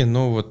штуки,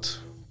 но вот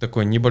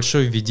такое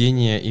небольшое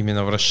введение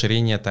именно в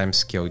расширение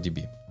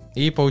TimescaleDB.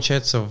 И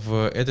получается,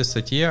 в этой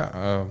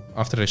статье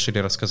авторы решили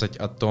рассказать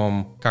о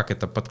том, как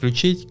это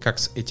подключить, как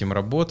с этим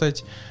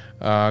работать,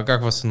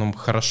 как в основном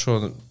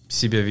хорошо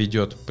себя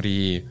ведет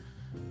при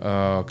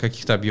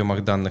каких-то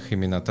объемах данных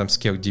именно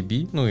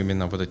TimescaleDB, ну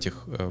именно вот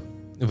этих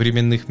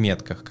временных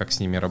метках, как с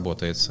ними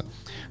работается,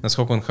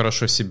 насколько он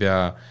хорошо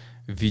себя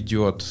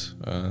ведет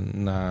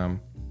на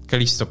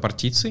количество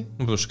партиций,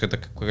 потому что когда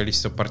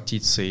количество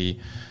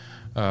партиций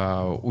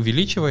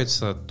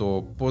увеличивается,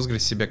 то Postgres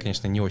себя,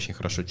 конечно, не очень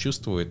хорошо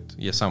чувствует.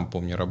 Я сам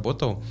помню,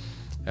 работал.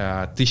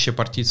 1000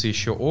 партиций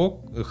еще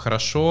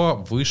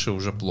хорошо, выше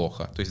уже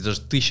плохо. То есть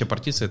даже 1000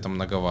 партиций это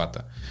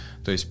многовато.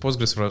 То есть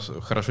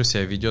Postgres хорошо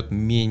себя ведет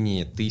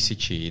менее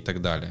 1000 и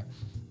так далее.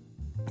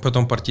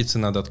 Потом партиции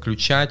надо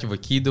отключать,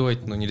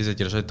 выкидывать, но нельзя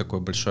держать такой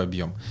большой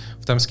объем.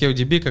 В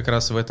TimescaleDB как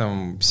раз в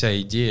этом вся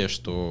идея,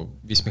 что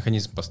весь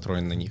механизм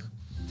построен на них.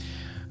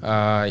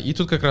 И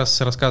тут как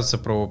раз рассказывается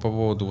по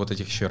поводу вот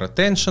этих еще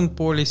retention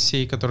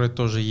policy, которые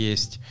тоже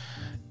есть.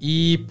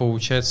 И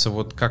получается,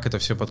 вот как это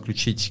все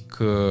подключить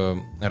к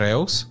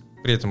Rails.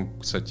 При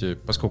этом, кстати,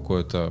 поскольку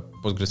это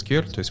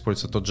PostgreSQL, то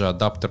используется тот же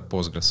адаптер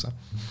Postgres.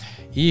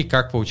 И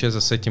как, получается,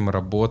 с этим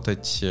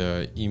работать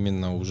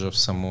именно уже в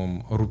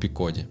самом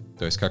Ruby-коде.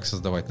 То есть как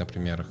создавать,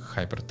 например,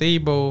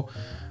 hypertable,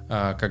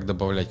 как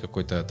добавлять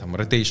какой-то там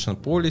rotation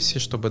policy,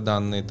 чтобы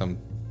данные там,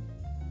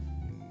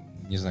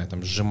 не знаю,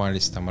 там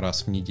сжимались там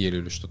раз в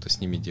неделю или что-то с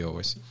ними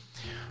делалось.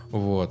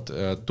 Вот.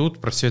 Тут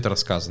про все это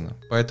рассказано.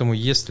 Поэтому,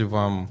 если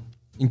вам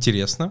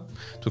интересно,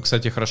 тут,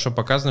 кстати, хорошо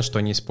показано, что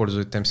они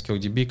используют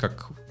TimescaleDB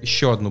как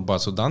еще одну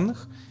базу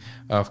данных,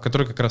 в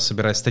которой как раз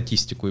собирают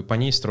статистику и по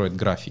ней строят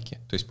графики.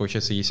 То есть,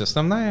 получается, есть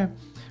основная,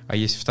 а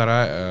есть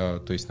вторая,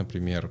 то есть,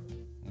 например,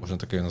 можно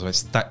так ее назвать,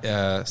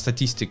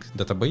 Statistic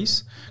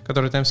Database,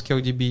 который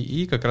TimescaleDB,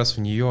 и как раз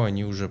в нее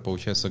они уже,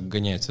 получается,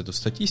 гоняются эту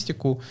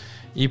статистику,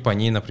 и по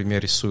ней,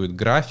 например, рисуют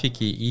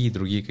графики и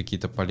другие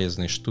какие-то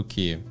полезные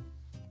штуки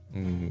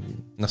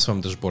на своем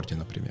дашборде,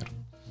 например.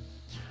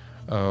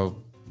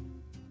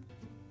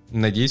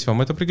 Надеюсь,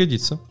 вам это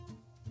пригодится.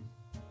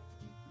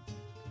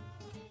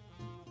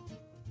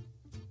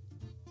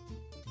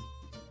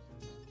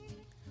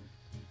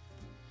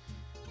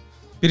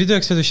 Перейдя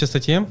к следующей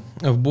статье,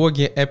 в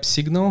блоге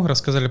AppSignal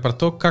рассказали про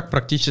то, как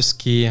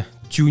практически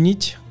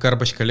тюнить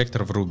garbage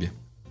collector в Ruby.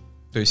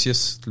 То есть,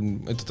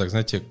 если это так,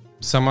 знаете,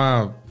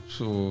 сама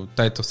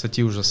тайтл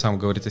статьи уже сам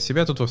говорит о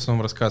себе, тут в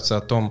основном рассказывается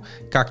о том,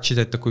 как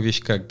читать такую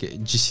вещь, как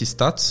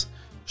GC-Stats,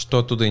 что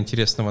оттуда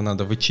интересного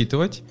надо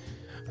вычитывать,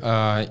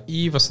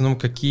 и в основном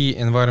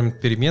какие environment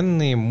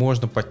переменные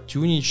можно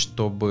подтюнить,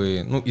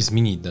 чтобы, ну,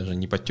 изменить даже,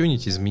 не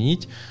подтюнить,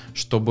 изменить,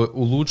 чтобы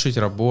улучшить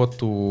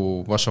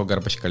работу вашего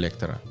garbage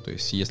коллектора. То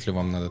есть, если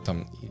вам надо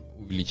там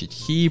увеличить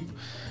heap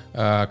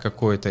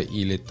какой-то,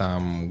 или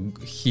там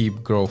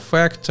heap grow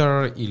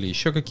factor, или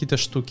еще какие-то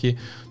штуки,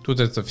 тут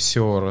это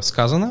все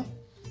рассказано.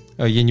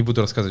 Я не буду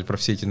рассказывать про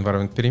все эти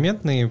environment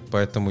переменные,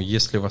 поэтому,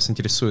 если вас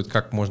интересует,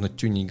 как можно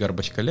тюнить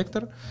garbage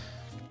коллектор,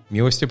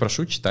 милости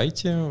прошу,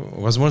 читайте.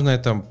 Возможно,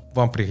 это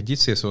вам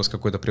пригодится, если у вас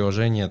какое-то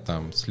приложение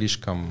там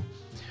слишком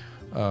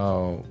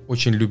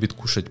очень любит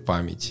кушать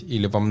память,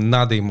 или вам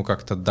надо ему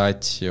как-то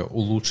дать,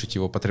 улучшить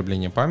его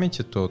потребление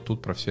памяти, то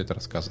тут про все это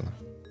рассказано.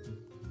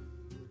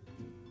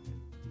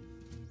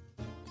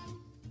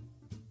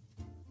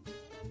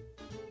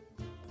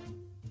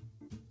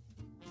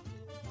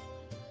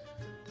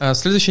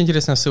 Следующая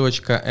интересная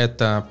ссылочка —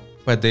 это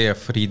PDF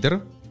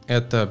Reader.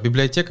 Это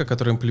библиотека,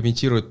 которая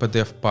имплементирует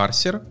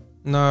PDF-парсер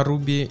на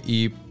Ruby,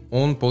 и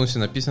он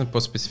полностью написан по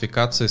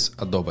спецификации с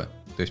Adobe.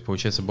 То есть,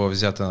 получается, была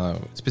взята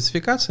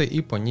спецификация,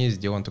 и по ней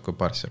сделан такой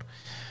парсер.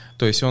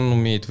 То есть он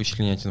умеет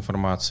вычленять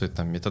информацию,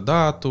 там,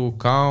 метадату,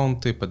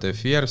 каунты,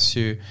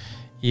 PDF-версию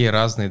и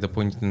разные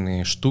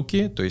дополнительные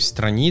штуки, то есть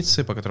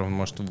страницы, по которым он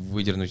может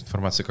выдернуть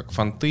информацию, как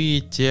фонты,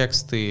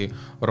 тексты,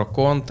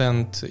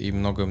 raw-контент и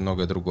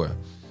многое-многое другое.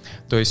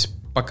 То есть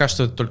пока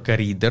что это только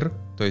reader,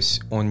 то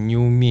есть он не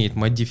умеет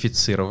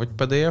модифицировать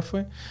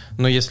PDF-ы,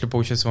 но если,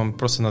 получается, вам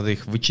просто надо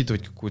их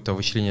вычитывать, какую-то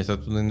вычленять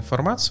оттуда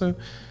информацию,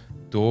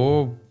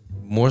 то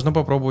можно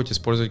попробовать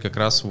использовать как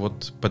раз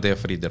вот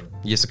PDF-reader.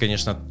 Если,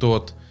 конечно,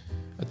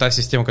 та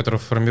система, которая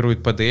формирует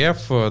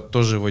PDF,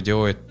 тоже его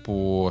делает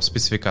по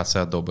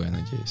спецификации Adobe, я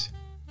надеюсь.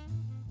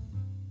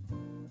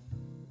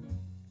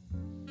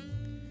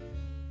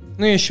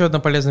 Ну и еще одна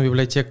полезная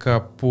библиотека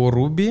по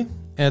Ruby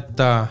 —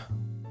 это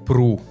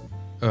Pru.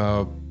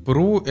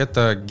 Pru —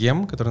 это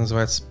гем, который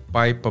называется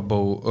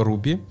Pipable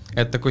Ruby.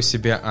 Это такой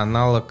себе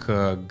аналог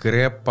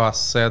grep,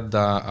 sed,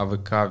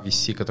 avk,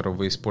 vc, который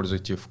вы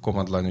используете в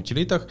command line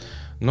утилитах,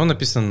 но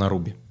написано на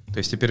Ruby. То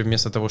есть теперь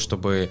вместо того,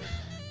 чтобы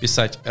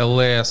писать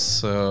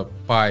ls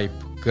pipe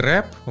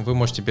grep, вы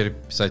можете теперь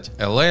писать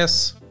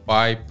ls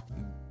pipe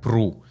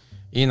pru.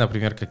 И,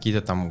 например, какие-то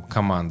там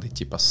команды,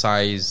 типа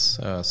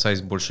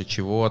size больше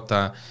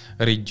чего-то,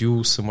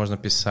 reduce можно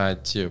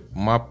писать,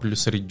 map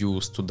плюс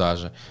reduce туда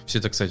же. Все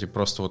это, кстати,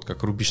 просто вот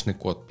как рубишный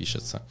код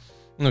пишется.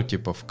 Ну,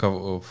 типа в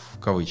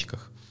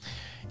кавычках.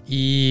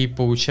 И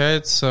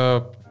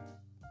получается,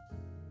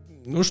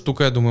 ну,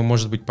 штука, я думаю,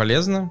 может быть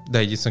полезна. Да,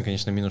 единственное,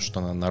 конечно, минус, что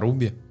она на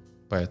Ruby,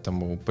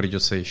 поэтому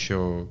придется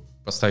еще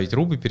поставить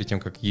Ruby перед тем,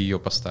 как ее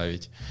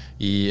поставить.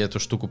 И эту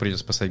штуку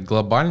придется поставить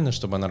глобально,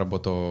 чтобы она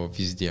работала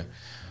везде.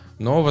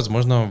 Но,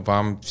 возможно,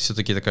 вам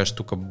все-таки такая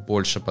штука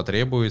больше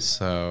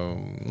потребуется.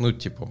 Ну,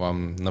 типа,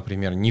 вам,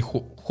 например, не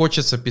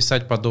хочется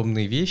писать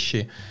подобные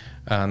вещи,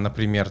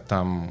 например,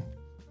 там,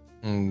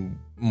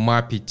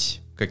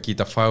 мапить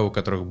какие-то файлы, у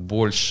которых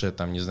больше,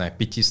 там, не знаю,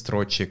 5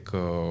 строчек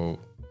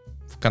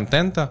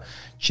контента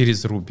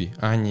через Ruby,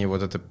 а не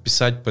вот это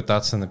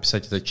пытаться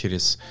написать это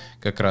через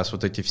как раз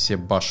вот эти все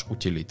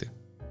bash-утилиты.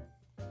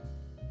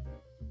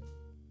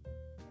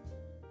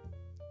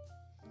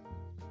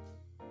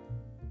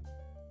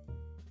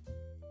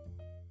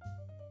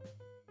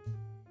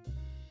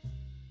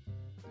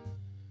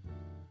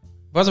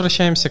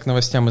 Возвращаемся к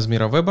новостям из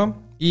мира веба.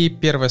 И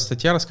первая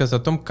статья рассказывает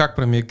о том, как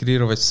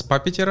промигрировать с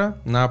Puppeteer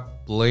на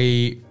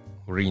Playwright.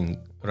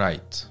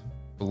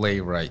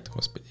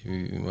 Господи.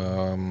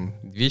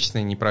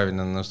 Вечно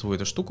неправильно назову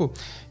эту штуку.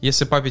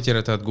 Если Puppeteer —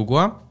 это от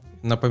Google,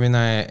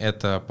 напоминая,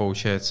 это,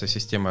 получается,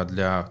 система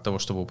для того,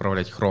 чтобы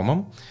управлять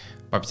Chrome.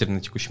 Puppeteer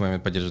на текущий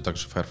момент поддерживает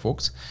также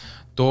Firefox.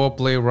 То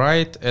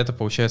Playwright — это,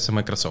 получается,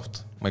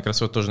 Microsoft.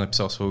 Microsoft тоже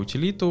написал свою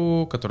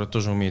утилиту, которая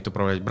тоже умеет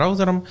управлять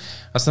браузером.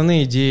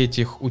 Основные идеи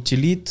этих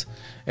утилит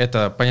 —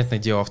 это, понятное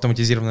дело,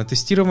 автоматизированное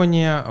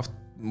тестирование,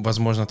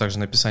 возможно, также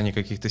написание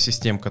каких-то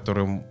систем,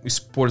 которые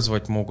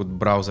использовать могут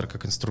браузер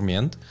как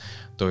инструмент.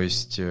 То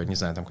есть, не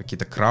знаю, там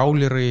какие-то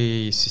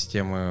краулеры,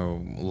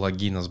 системы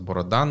логина,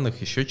 сбора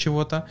данных, еще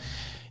чего-то.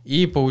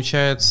 И,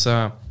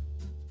 получается,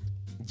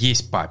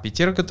 есть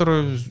Puppeteer,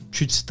 который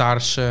чуть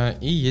старше,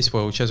 и есть,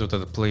 получается, вот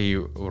этот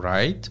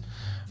Playwright,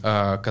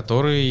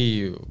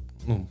 который,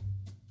 ну,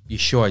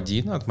 еще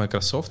один от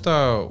Microsoft.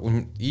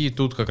 И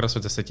тут как раз в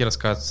этой статье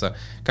рассказывается,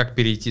 как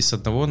перейти с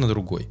одного на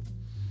другой.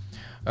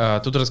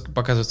 Тут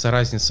показывается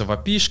разница в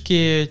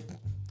API-шке,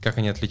 как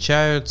они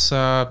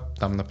отличаются.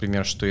 Там,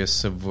 например, что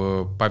если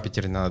в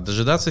Puppeteer надо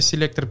дожидаться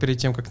селектора перед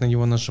тем, как на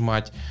него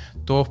нажимать,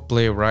 то в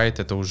Playwright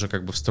это уже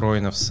как бы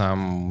встроено в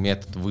сам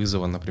метод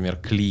вызова, например,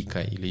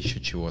 клика или еще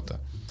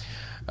чего-то.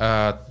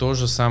 То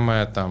же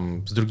самое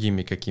там с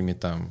другими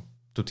какими-то...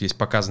 Тут есть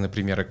показаны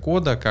примеры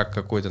кода, как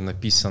какой-то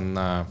написан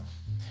на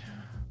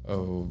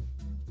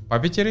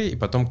Puppeteer, и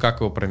потом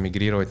как его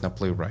промигрировать на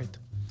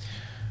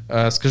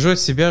Playwright. Скажу от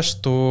себя,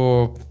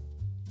 что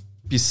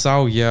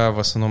писал я в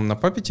основном на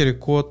Puppeteer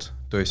код,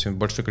 то есть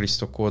большое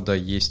количество кода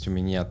есть у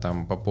меня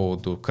там по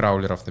поводу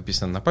краулеров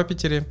написано на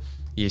Puppeteer,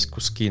 есть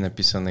куски,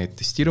 написанные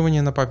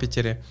тестирование на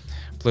Puppeteer.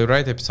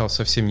 Playwright я писал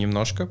совсем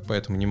немножко,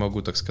 поэтому не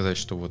могу так сказать,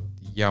 что вот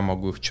я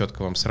могу их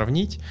четко вам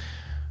сравнить.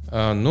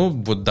 Ну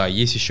вот да,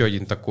 есть еще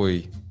один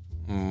такой,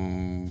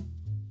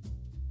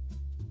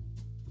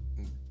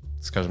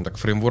 скажем так,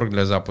 фреймворк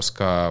для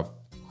запуска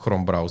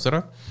Chrome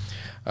браузера.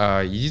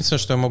 Единственное,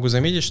 что я могу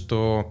заметить,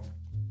 что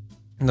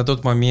на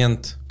тот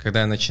момент,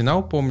 когда я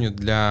начинал, помню,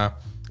 для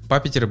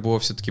Puppeteer было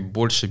все-таки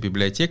больше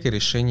библиотек и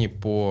решений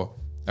по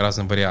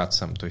разным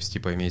вариациям. То есть,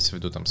 типа, имеется в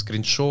виду там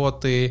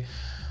скриншоты,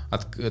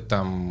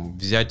 там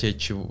взятие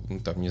чего,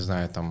 там, не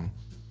знаю, там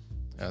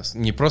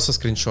не просто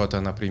скриншоты,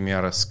 а,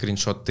 например,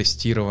 скриншот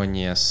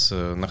тестирования с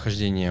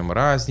нахождением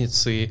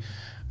разницы,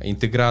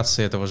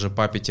 интеграция этого же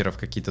Puppeteer в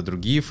какие-то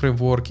другие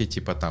фреймворки,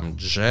 типа там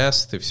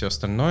Jest и все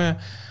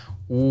остальное.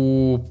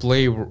 У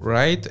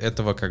Playwright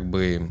этого как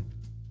бы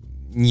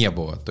не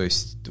было. То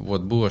есть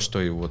вот было,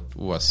 что и вот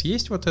у вас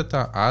есть вот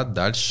это, а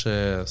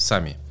дальше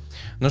сами.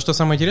 Но что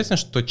самое интересное,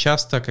 что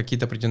часто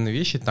какие-то определенные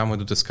вещи там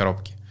идут из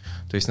коробки.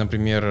 То есть,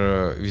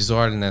 например,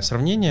 визуальное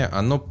сравнение,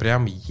 оно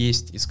прям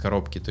есть из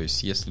коробки. То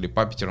есть, если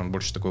Puppeteer, он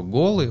больше такой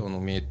голый, он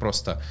умеет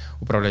просто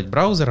управлять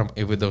браузером,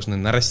 и вы должны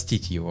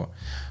нарастить его,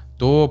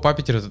 то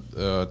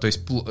Puppeteer,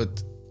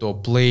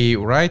 то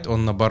Playwright,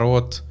 он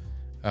наоборот,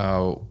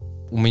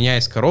 у меня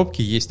из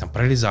коробки есть там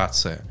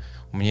парализация,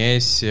 у меня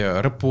есть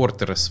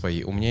репортеры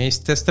свои, у меня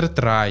есть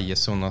тест-ретry,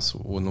 если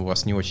он у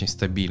вас не очень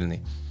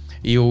стабильный.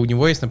 И у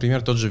него есть,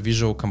 например, тот же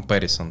Visual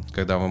Comparison,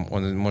 когда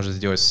он может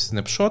сделать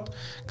снапшот,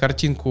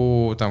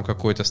 картинку там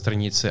какой-то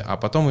страницы, а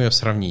потом ее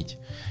сравнить.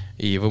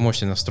 И вы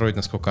можете настроить,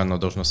 насколько оно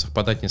должно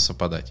совпадать, не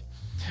совпадать.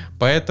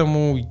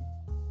 Поэтому,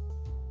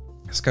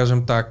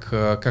 скажем так,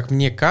 как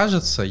мне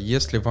кажется,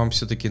 если вам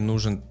все-таки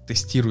нужен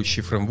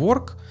тестирующий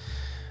фреймворк,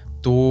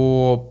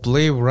 то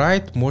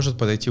Playwright может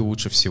подойти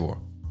лучше всего.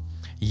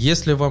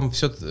 Если вам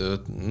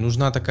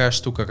нужна такая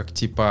штука, как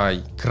типа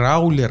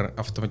краулер,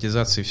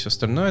 автоматизация и все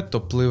остальное, то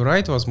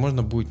Playwright,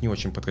 возможно, будет не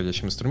очень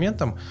подходящим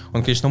инструментом.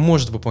 Он, конечно,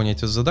 может выполнять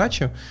эту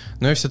задачу,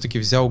 но я все-таки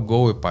взял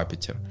Go и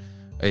Puppeteer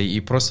и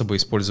просто бы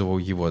использовал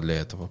его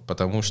для этого,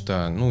 потому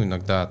что,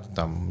 иногда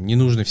там не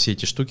нужны все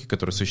эти штуки,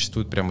 которые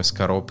существуют прямо из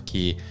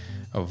коробки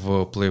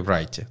в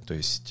Playwright. То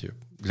есть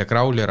для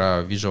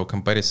краулера Visual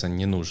Comparison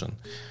не нужен.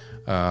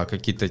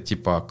 Какие-то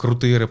типа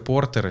крутые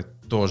репортеры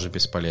тоже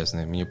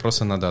бесполезны. Мне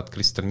просто надо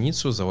открыть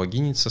страницу,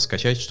 залогиниться,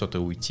 скачать что-то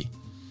и уйти.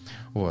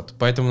 Вот.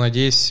 Поэтому,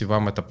 надеюсь,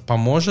 вам это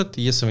поможет.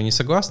 Если вы не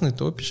согласны,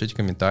 то пишите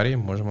комментарии,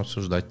 можем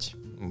обсуждать.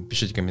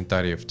 Пишите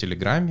комментарии в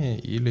Телеграме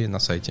или на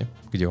сайте,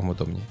 где вам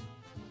удобнее.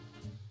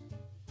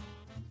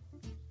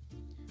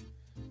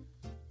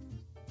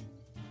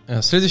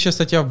 Следующая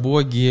статья в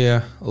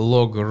блоге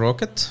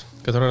LogRocket,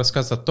 которая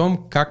рассказывает о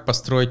том, как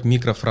построить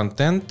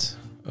микрофронтенд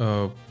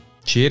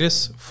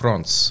через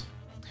Fronts.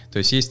 То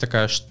есть есть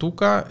такая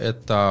штука,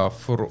 это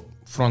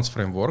Fronts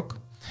Framework.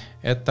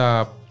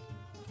 Это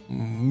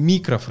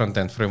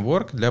микрофронтенд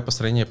фреймворк для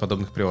построения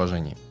подобных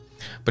приложений.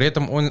 При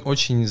этом он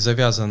очень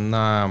завязан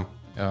на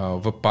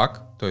Webpack,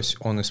 то есть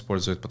он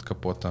использует под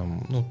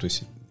капотом, то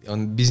есть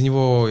он без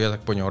него, я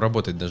так понял,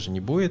 работать даже не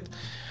будет.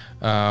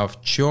 В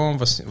чем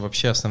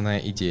вообще основная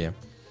идея?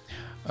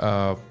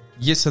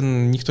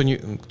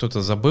 Если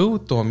кто-то забыл,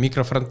 то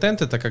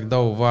микрофронтенд — это когда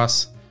у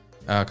вас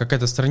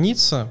какая-то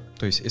страница,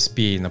 то есть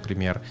SPA,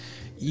 например,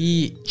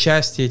 и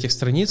части этих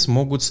страниц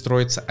могут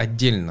строиться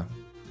отдельно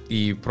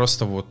и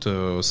просто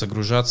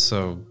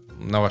загружаться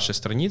на вашей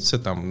странице.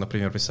 Там,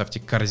 например,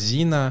 представьте,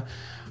 корзина,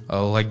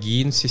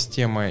 логин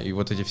система и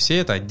эти все —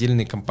 это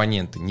отдельные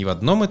компоненты, не в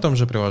одном и том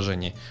же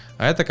приложении,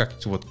 а это как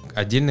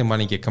отдельный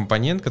маленький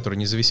компонент, который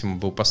независимо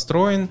был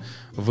построен,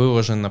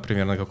 выложен,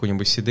 например, на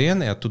какой-нибудь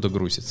CDN и оттуда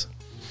грузится.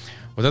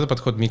 Вот это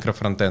подход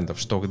микрофронтендов,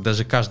 что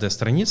даже каждая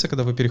страница,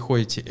 когда вы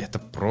переходите, это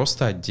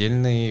просто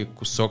отдельный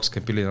кусок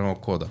скомпилированного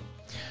кода,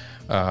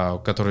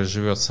 который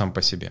живет сам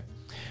по себе.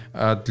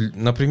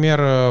 Например,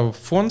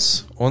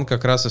 Fonts, он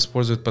как раз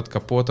использует под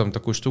капотом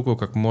такую штуку,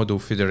 как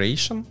Module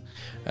Federation.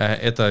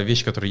 Это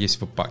вещь, которая есть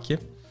в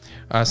Webpack.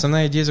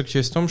 Основная идея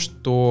заключается в том,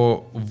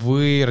 что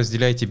вы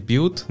разделяете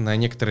билд на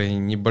некоторые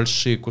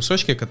небольшие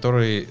кусочки,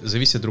 которые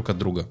зависят друг от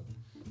друга.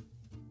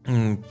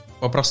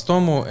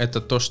 По-простому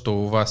это то,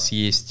 что у вас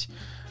есть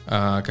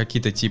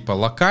какие-то типа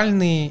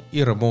локальные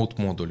и remote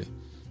модули.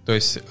 То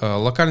есть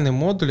локальные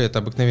модули — это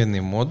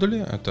обыкновенные модули,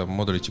 это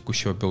модули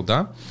текущего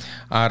билда,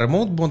 а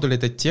remote модули —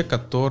 это те,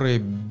 которые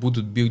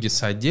будут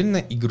билдиться отдельно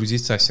и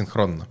грузиться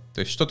асинхронно.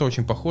 То есть что-то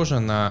очень похоже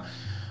на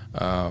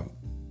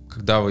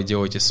когда вы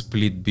делаете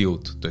split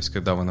build, то есть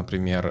когда вы,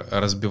 например,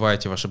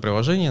 разбиваете ваше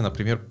приложение,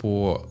 например,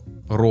 по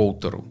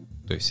роутеру.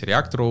 То есть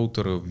React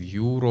роутеру,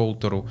 Vue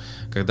роутеру,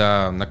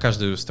 когда на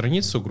каждую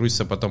страницу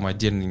грузится потом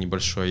отдельный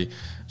небольшой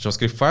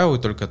JavaScript файл, и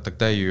только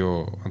тогда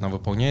она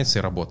выполняется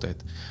и работает.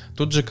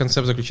 Тут же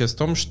концепт заключается в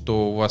том,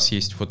 что у вас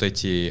есть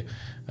эти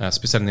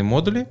специальные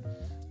модули,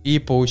 и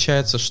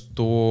получается,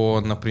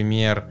 что,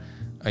 например,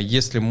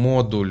 если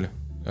модуль,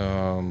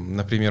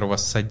 например, у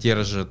вас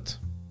содержит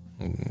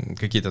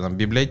какие-то там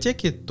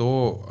библиотеки,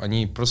 то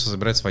они просто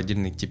собираются в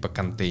отдельный типа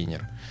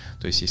контейнер.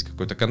 То есть есть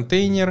какой-то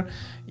контейнер,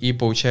 и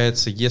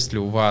получается, если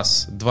у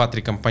вас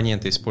 2-3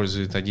 компонента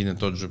используют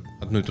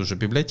одну и ту же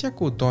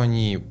библиотеку, то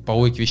они по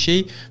логике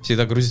вещей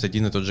всегда грузят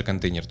один и тот же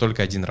контейнер,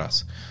 только один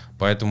раз.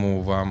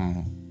 Поэтому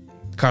вам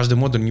каждый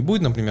модуль не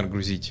будет, например,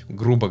 грузить,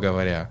 грубо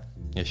говоря,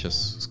 я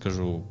сейчас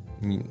скажу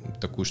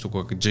такую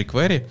штуку, как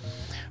jQuery.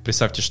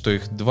 Представьте, что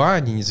их два,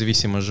 они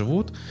независимо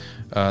живут,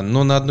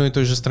 но на одной и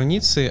той же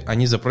странице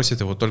они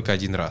запросят его только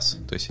один раз.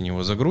 То есть они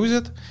его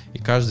загрузят, и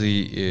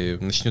каждый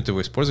начнет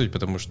его использовать,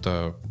 потому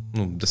что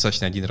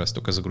достаточно один раз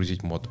только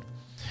загрузить модуль.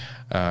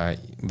 В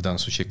данном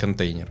случае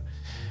контейнер.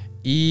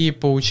 И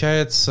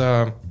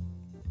получается,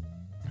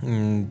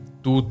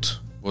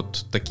 тут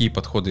такие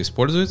подходы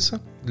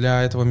используются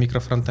для этого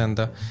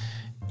микрофронтенда.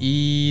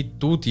 И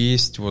тут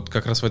есть,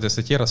 как раз в этой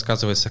статье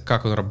рассказывается,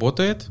 как он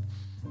работает,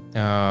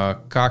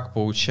 как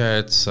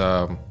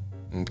получается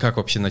как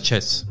вообще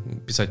начать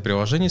писать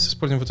приложение с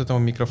использованием вот этого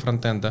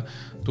микрофронтенда.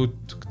 Тут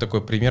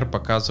такой пример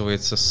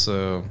показывается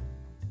с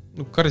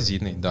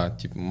корзиной, да,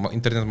 типа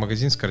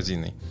интернет-магазин с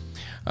корзиной.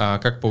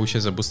 Как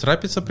получается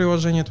бустрапиться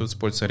приложение, тут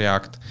используется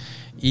React,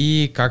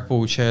 и как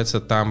получается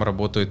там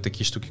работают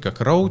такие штуки,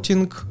 как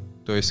роутинг,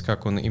 то есть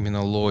как он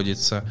именно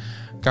лодится,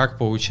 как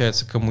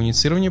получается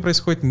коммуницирование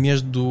происходит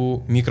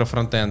между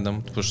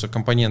микрофронтендом, потому что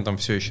компонентам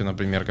все еще,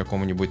 например,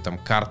 какому-нибудь там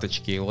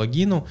карточке и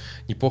логину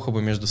неплохо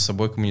бы между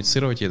собой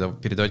коммуницировать и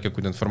передавать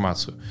какую-то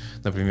информацию.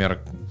 Например,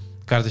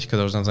 карточка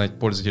должна знать,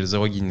 пользователь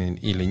залогинен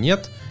или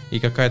нет, и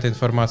какая-то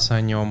информация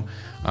о нем.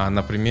 А,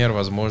 например,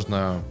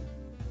 возможно,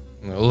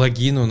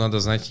 логину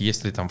надо знать,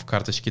 есть ли там в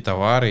карточке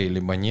товары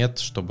или нет,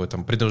 чтобы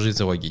там предложить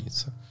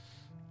залогиниться.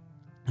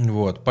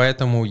 Вот,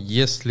 поэтому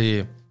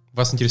если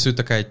вас интересует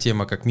такая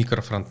тема, как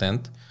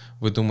микрофронтенд,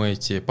 вы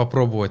думаете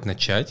попробовать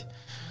начать,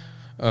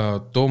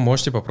 то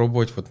можете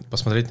попробовать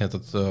посмотреть на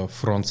этот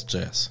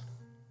Front.js.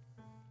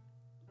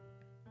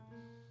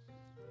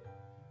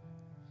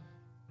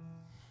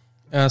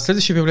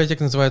 Следующая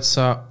библиотека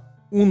называется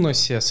Uno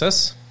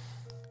CSS.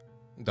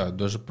 Да,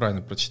 даже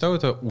правильно прочитал,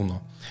 это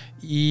Uno.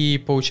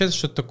 И получается,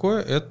 что это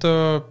такое?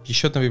 Это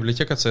еще одна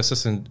библиотека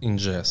CSS in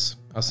JS.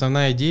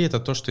 Основная идея — это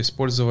то, что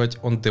использовать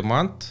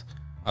on-demand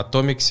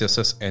Atomic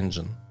CSS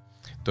Engine.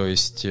 То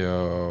есть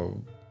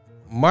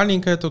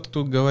маленькая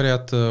тут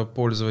говорят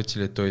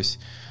пользователи, то есть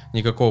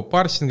никакого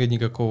парсинга,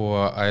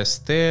 никакого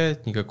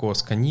AST, никакого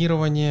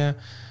сканирования,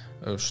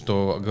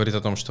 что говорит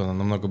о том, что она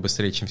намного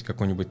быстрее, чем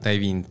какой-нибудь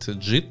Tailwind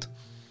JIT.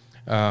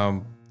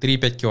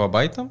 3,5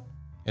 килобайта,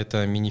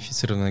 это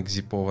минифицированное,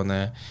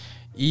 экзипованное.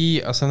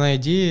 И основная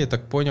идея, я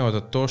так понял,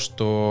 это то,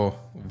 что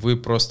вы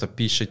просто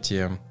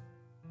пишете,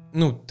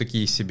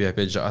 такие себе,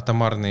 опять же,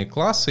 атомарные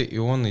классы, и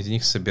он из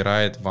них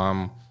собирает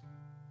вам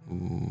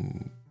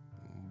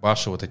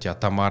ваши вот эти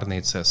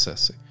атомарные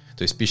CSS.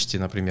 То есть пишите,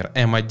 например,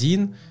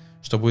 M1,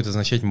 что будет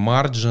означать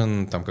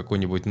margin, там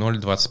какой-нибудь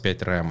 0.25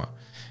 RAM.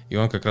 И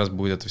он как раз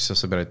будет это все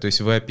собирать. То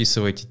есть вы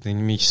описываете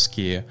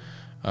динамические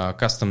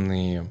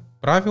кастомные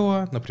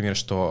правила, например,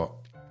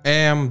 что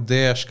M,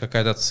 dash,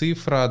 какая-то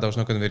цифра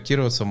должно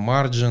конвертироваться в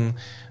margin,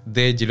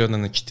 D деленное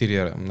на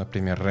 4,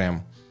 например,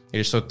 RAM.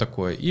 Или что-то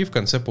такое. И в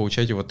конце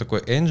получаете вот такой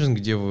engine,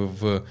 где вы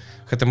в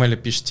HTML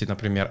пишете,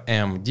 например,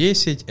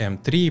 M10,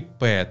 M3,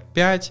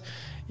 P5,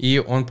 и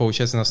он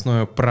получается на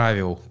основе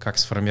правил, как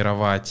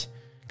сформировать,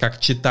 как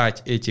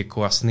читать эти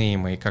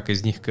класснеймы, и как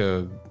из них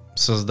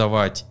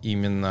создавать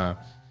именно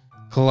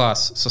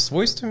класс со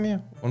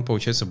свойствами, он,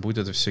 получается, будет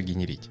это все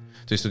генерить.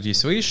 То есть тут есть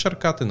свои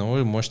шорткаты, но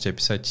вы можете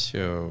описать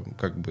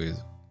как бы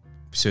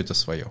все это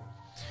свое.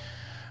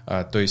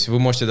 То есть вы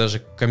можете даже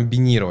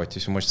комбинировать, то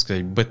есть вы можете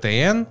сказать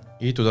btn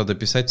и туда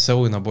дописать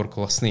целый набор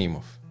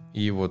класснеймов.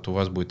 И вот у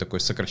вас будет такой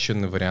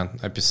сокращенный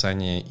вариант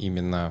описания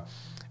именно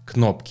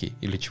кнопки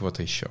или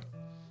чего-то еще.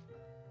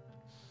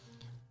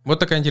 Вот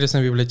такая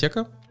интересная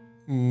библиотека.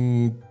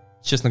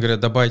 Честно говоря,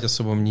 добавить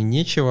особо мне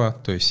нечего.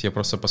 То есть я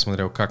просто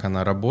посмотрел, как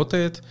она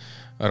работает.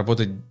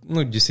 Работает,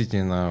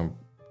 действительно,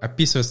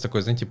 описывается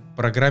такой, знаете,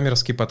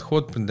 программерский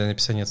подход для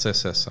написания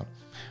CSS.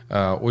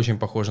 Очень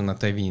похоже на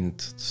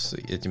Tailwind с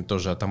этим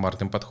тоже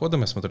атомарным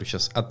подходом. Я смотрю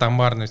сейчас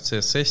атомарность в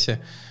CSS.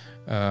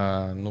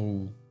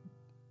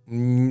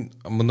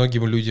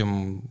 Многим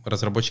людям,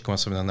 разработчикам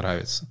особенно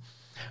нравится.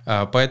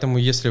 Поэтому,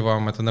 если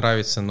вам это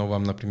нравится, но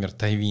вам, например,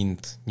 Tailwind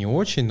не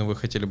очень, но вы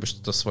хотели бы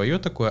что-то свое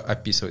такое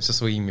описывать со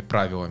своими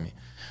правилами,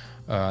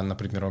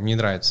 например, вам не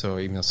нравится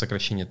именно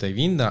сокращение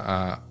Tailwind,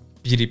 а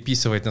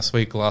переписывать на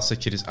свои классы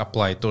через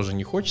apply тоже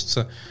не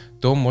хочется,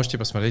 то можете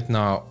посмотреть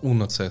на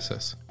Uno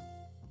CSS.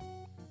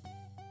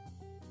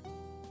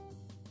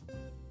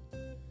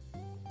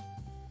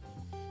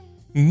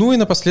 Ну и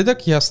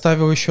напоследок я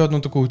оставил еще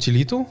одну такую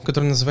утилиту,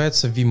 которая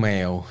называется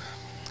Vmail.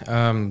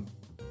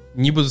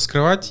 Не буду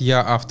скрывать,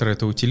 я автор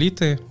этой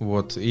утилиты,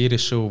 и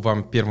решил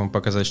вам первым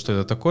показать, что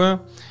это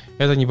такое.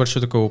 Это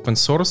небольшой такой open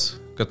source,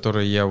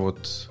 который я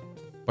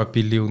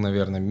попилил,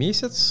 наверное,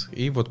 месяц,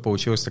 и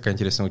получилась такая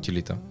интересная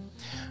утилита.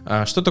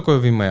 Что такое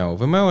Vmail?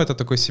 Vmail — это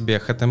такой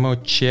себе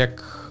HTML-чек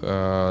чек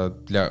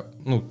для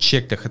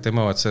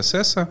HTML и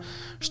CSS,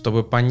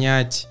 чтобы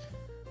понять,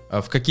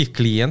 в каких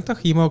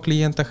клиентах,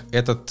 email-клиентах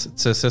этот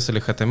CSS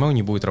или HTML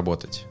не будет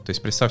работать. То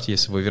есть представьте,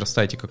 если вы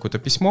верстаете какое-то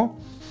письмо,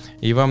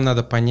 и вам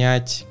надо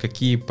понять,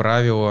 какие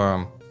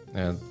правила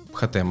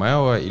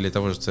HTML или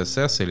того же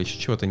CSS или еще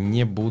чего-то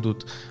не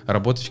будут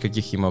работать в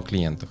каких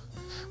email-клиентах.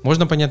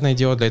 Можно, понятное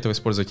дело, для этого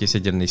использовать есть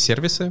отдельные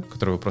сервисы, в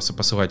которые вы просто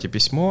посылаете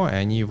письмо, и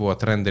они его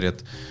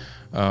отрендерят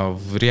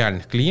в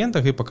реальных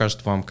клиентах и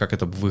покажут вам, как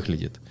это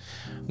выглядит.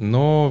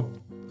 Но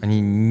они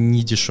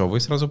не дешевые,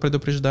 сразу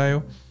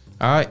предупреждаю.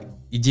 А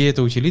идея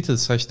этой утилиты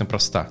достаточно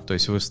проста. То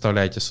есть вы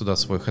вставляете сюда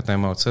свой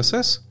HTML,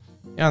 CSS,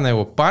 и она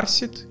его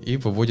парсит и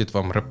выводит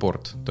вам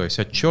репорт. То есть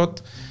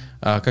отчет,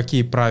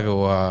 какие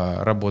правила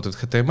работают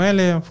в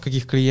HTML, в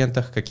каких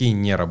клиентах, какие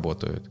не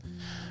работают.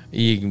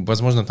 И,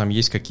 возможно, там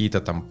есть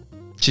какие-то там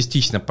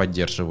частично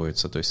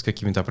поддерживаются, то есть с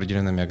какими-то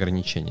определенными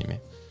ограничениями.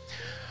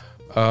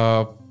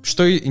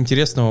 Что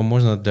интересного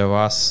можно для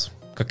вас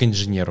как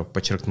инженеру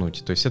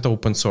подчеркнуть. То есть это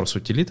open source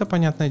утилита,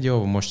 понятное дело,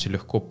 вы можете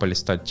легко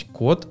полистать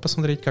код,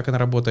 посмотреть, как она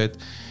работает.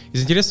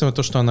 Из интересного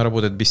то, что она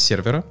работает без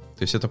сервера,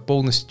 то есть это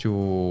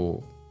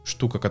полностью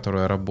штука,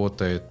 которая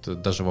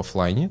работает даже в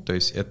офлайне, то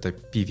есть это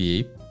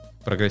PVA,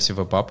 Progressive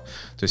Web App.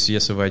 То есть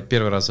если вы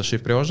первый раз зашли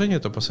в приложение,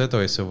 то после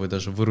этого, если вы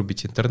даже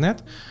вырубите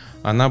интернет,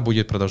 она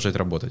будет продолжать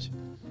работать.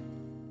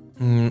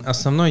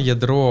 Основное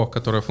ядро,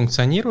 которое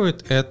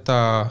функционирует,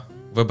 это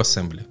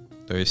WebAssembly.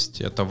 То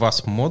есть это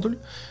WASP-модуль,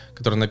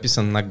 который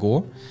написан на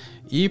Go,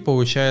 и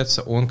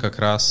получается он как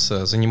раз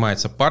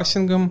занимается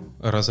парсингом,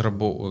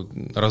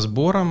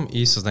 разбором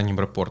и созданием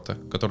репорта,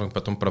 который он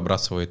потом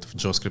пробрасывает в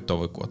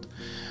JavaScript код.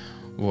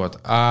 Вот.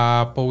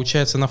 А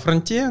получается на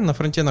фронте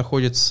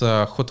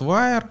находится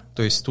Hotwire,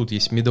 то есть тут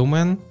есть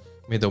middleman.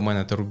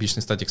 Middleman — это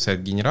рубишный static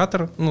site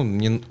генератор.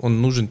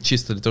 Он нужен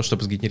чисто для того,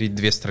 чтобы сгенерить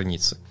 2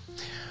 страницы.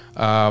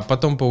 А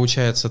потом,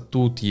 получается,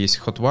 тут есть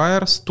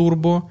Hotwire с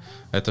Turbo.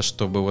 Это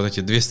чтобы вот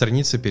эти 2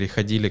 страницы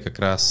переходили как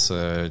раз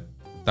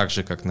так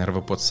же, как на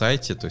RVPod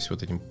сайте, то есть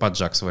вот этим по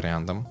JAX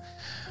вариантом.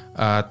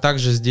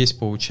 Также здесь,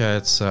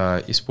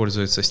 получается,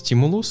 используется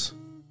Stimulus,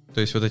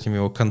 то есть вот этими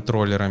его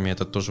контроллерами,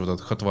 это тоже вот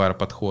этот Hotwire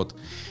подход.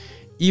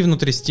 И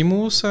внутри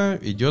Stimulus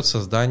идет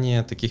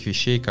создание таких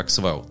вещей, как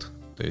Svelte.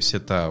 То есть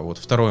это вот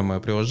второе мое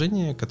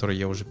приложение, которое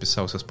я уже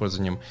писал с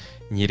использованием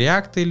не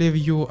React или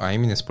Vue, а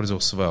именно использовал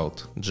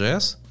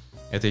Svelte.js.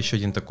 Это еще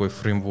один такой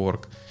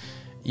фреймворк.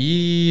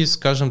 И,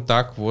 скажем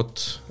так,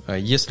 вот,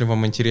 если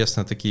вам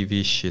интересно такие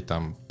вещи,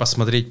 там,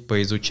 посмотреть,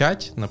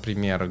 поизучать,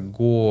 например,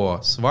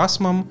 Go с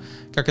WASM,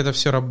 как это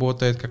все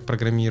работает, как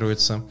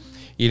программируется,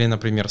 или,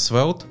 например,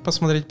 Svelte,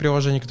 посмотреть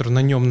приложение, которое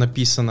на нем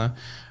написано,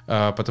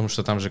 потому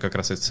что там же как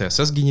раз и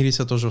CSS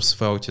генерится тоже в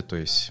Svelte, то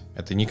есть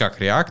это не как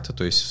React,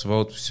 то есть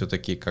Svelte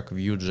все-таки как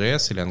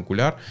Vue.js или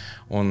Angular,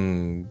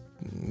 он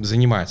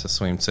занимается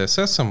своим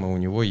CSS, и у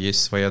него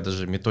есть своя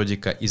даже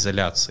методика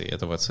изоляции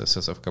этого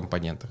CSS в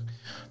компонентах,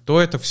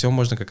 то это все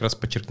можно как раз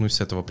подчеркнуть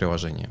с этого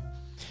приложения.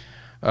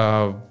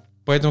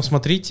 Поэтому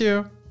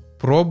смотрите,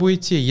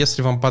 пробуйте,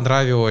 если вам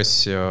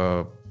понравилось,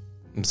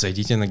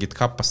 зайдите на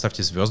GitHub,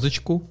 поставьте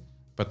звездочку,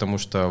 потому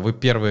что вы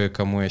первые,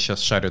 кому я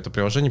сейчас шарю это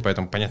приложение,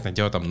 поэтому, понятное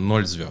дело, там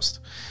 0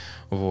 звезд.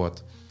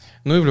 Вот.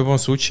 Ну и в любом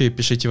случае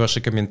пишите ваши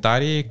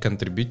комментарии,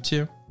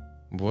 контрибьютите.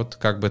 Вот,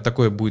 как бы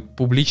такой будет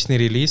публичный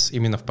релиз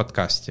именно в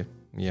подкасте.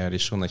 Я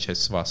решил начать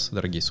с вас,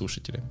 дорогие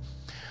слушатели.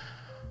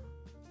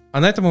 А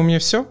на этом у меня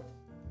все.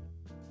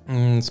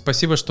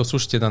 Спасибо, что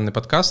слушаете данный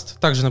подкаст.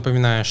 Также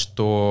напоминаю,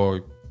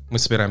 что мы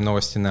собираем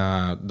новости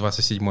на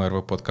 27-й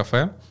RVPod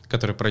кафе,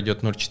 который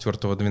пройдет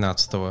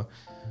 04.12.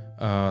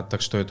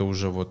 Так что это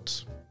уже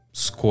вот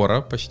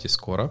скоро, почти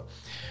скоро.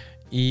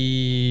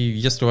 И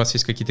если у вас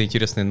есть какие-то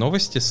интересные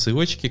новости,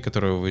 ссылочки,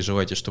 которые вы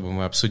желаете, чтобы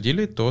мы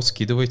обсудили, то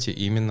скидывайте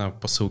именно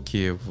по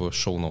ссылке в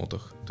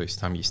шоу-ноутах. То есть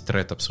там есть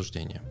тред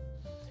обсуждения.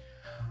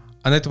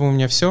 А на этом у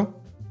меня все.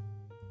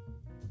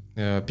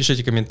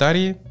 Пишите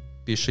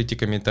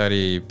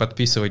комментарии,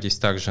 подписывайтесь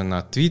также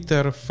на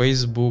Twitter,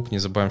 Facebook. Не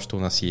забываем, что у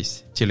нас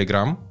есть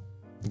Telegram,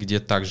 где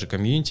также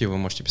комьюнити, вы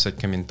можете писать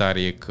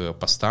комментарии к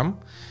постам.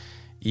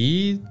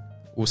 И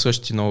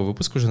услышите новый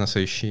выпуск уже на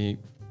следующей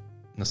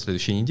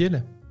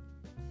неделе.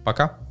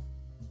 Пока!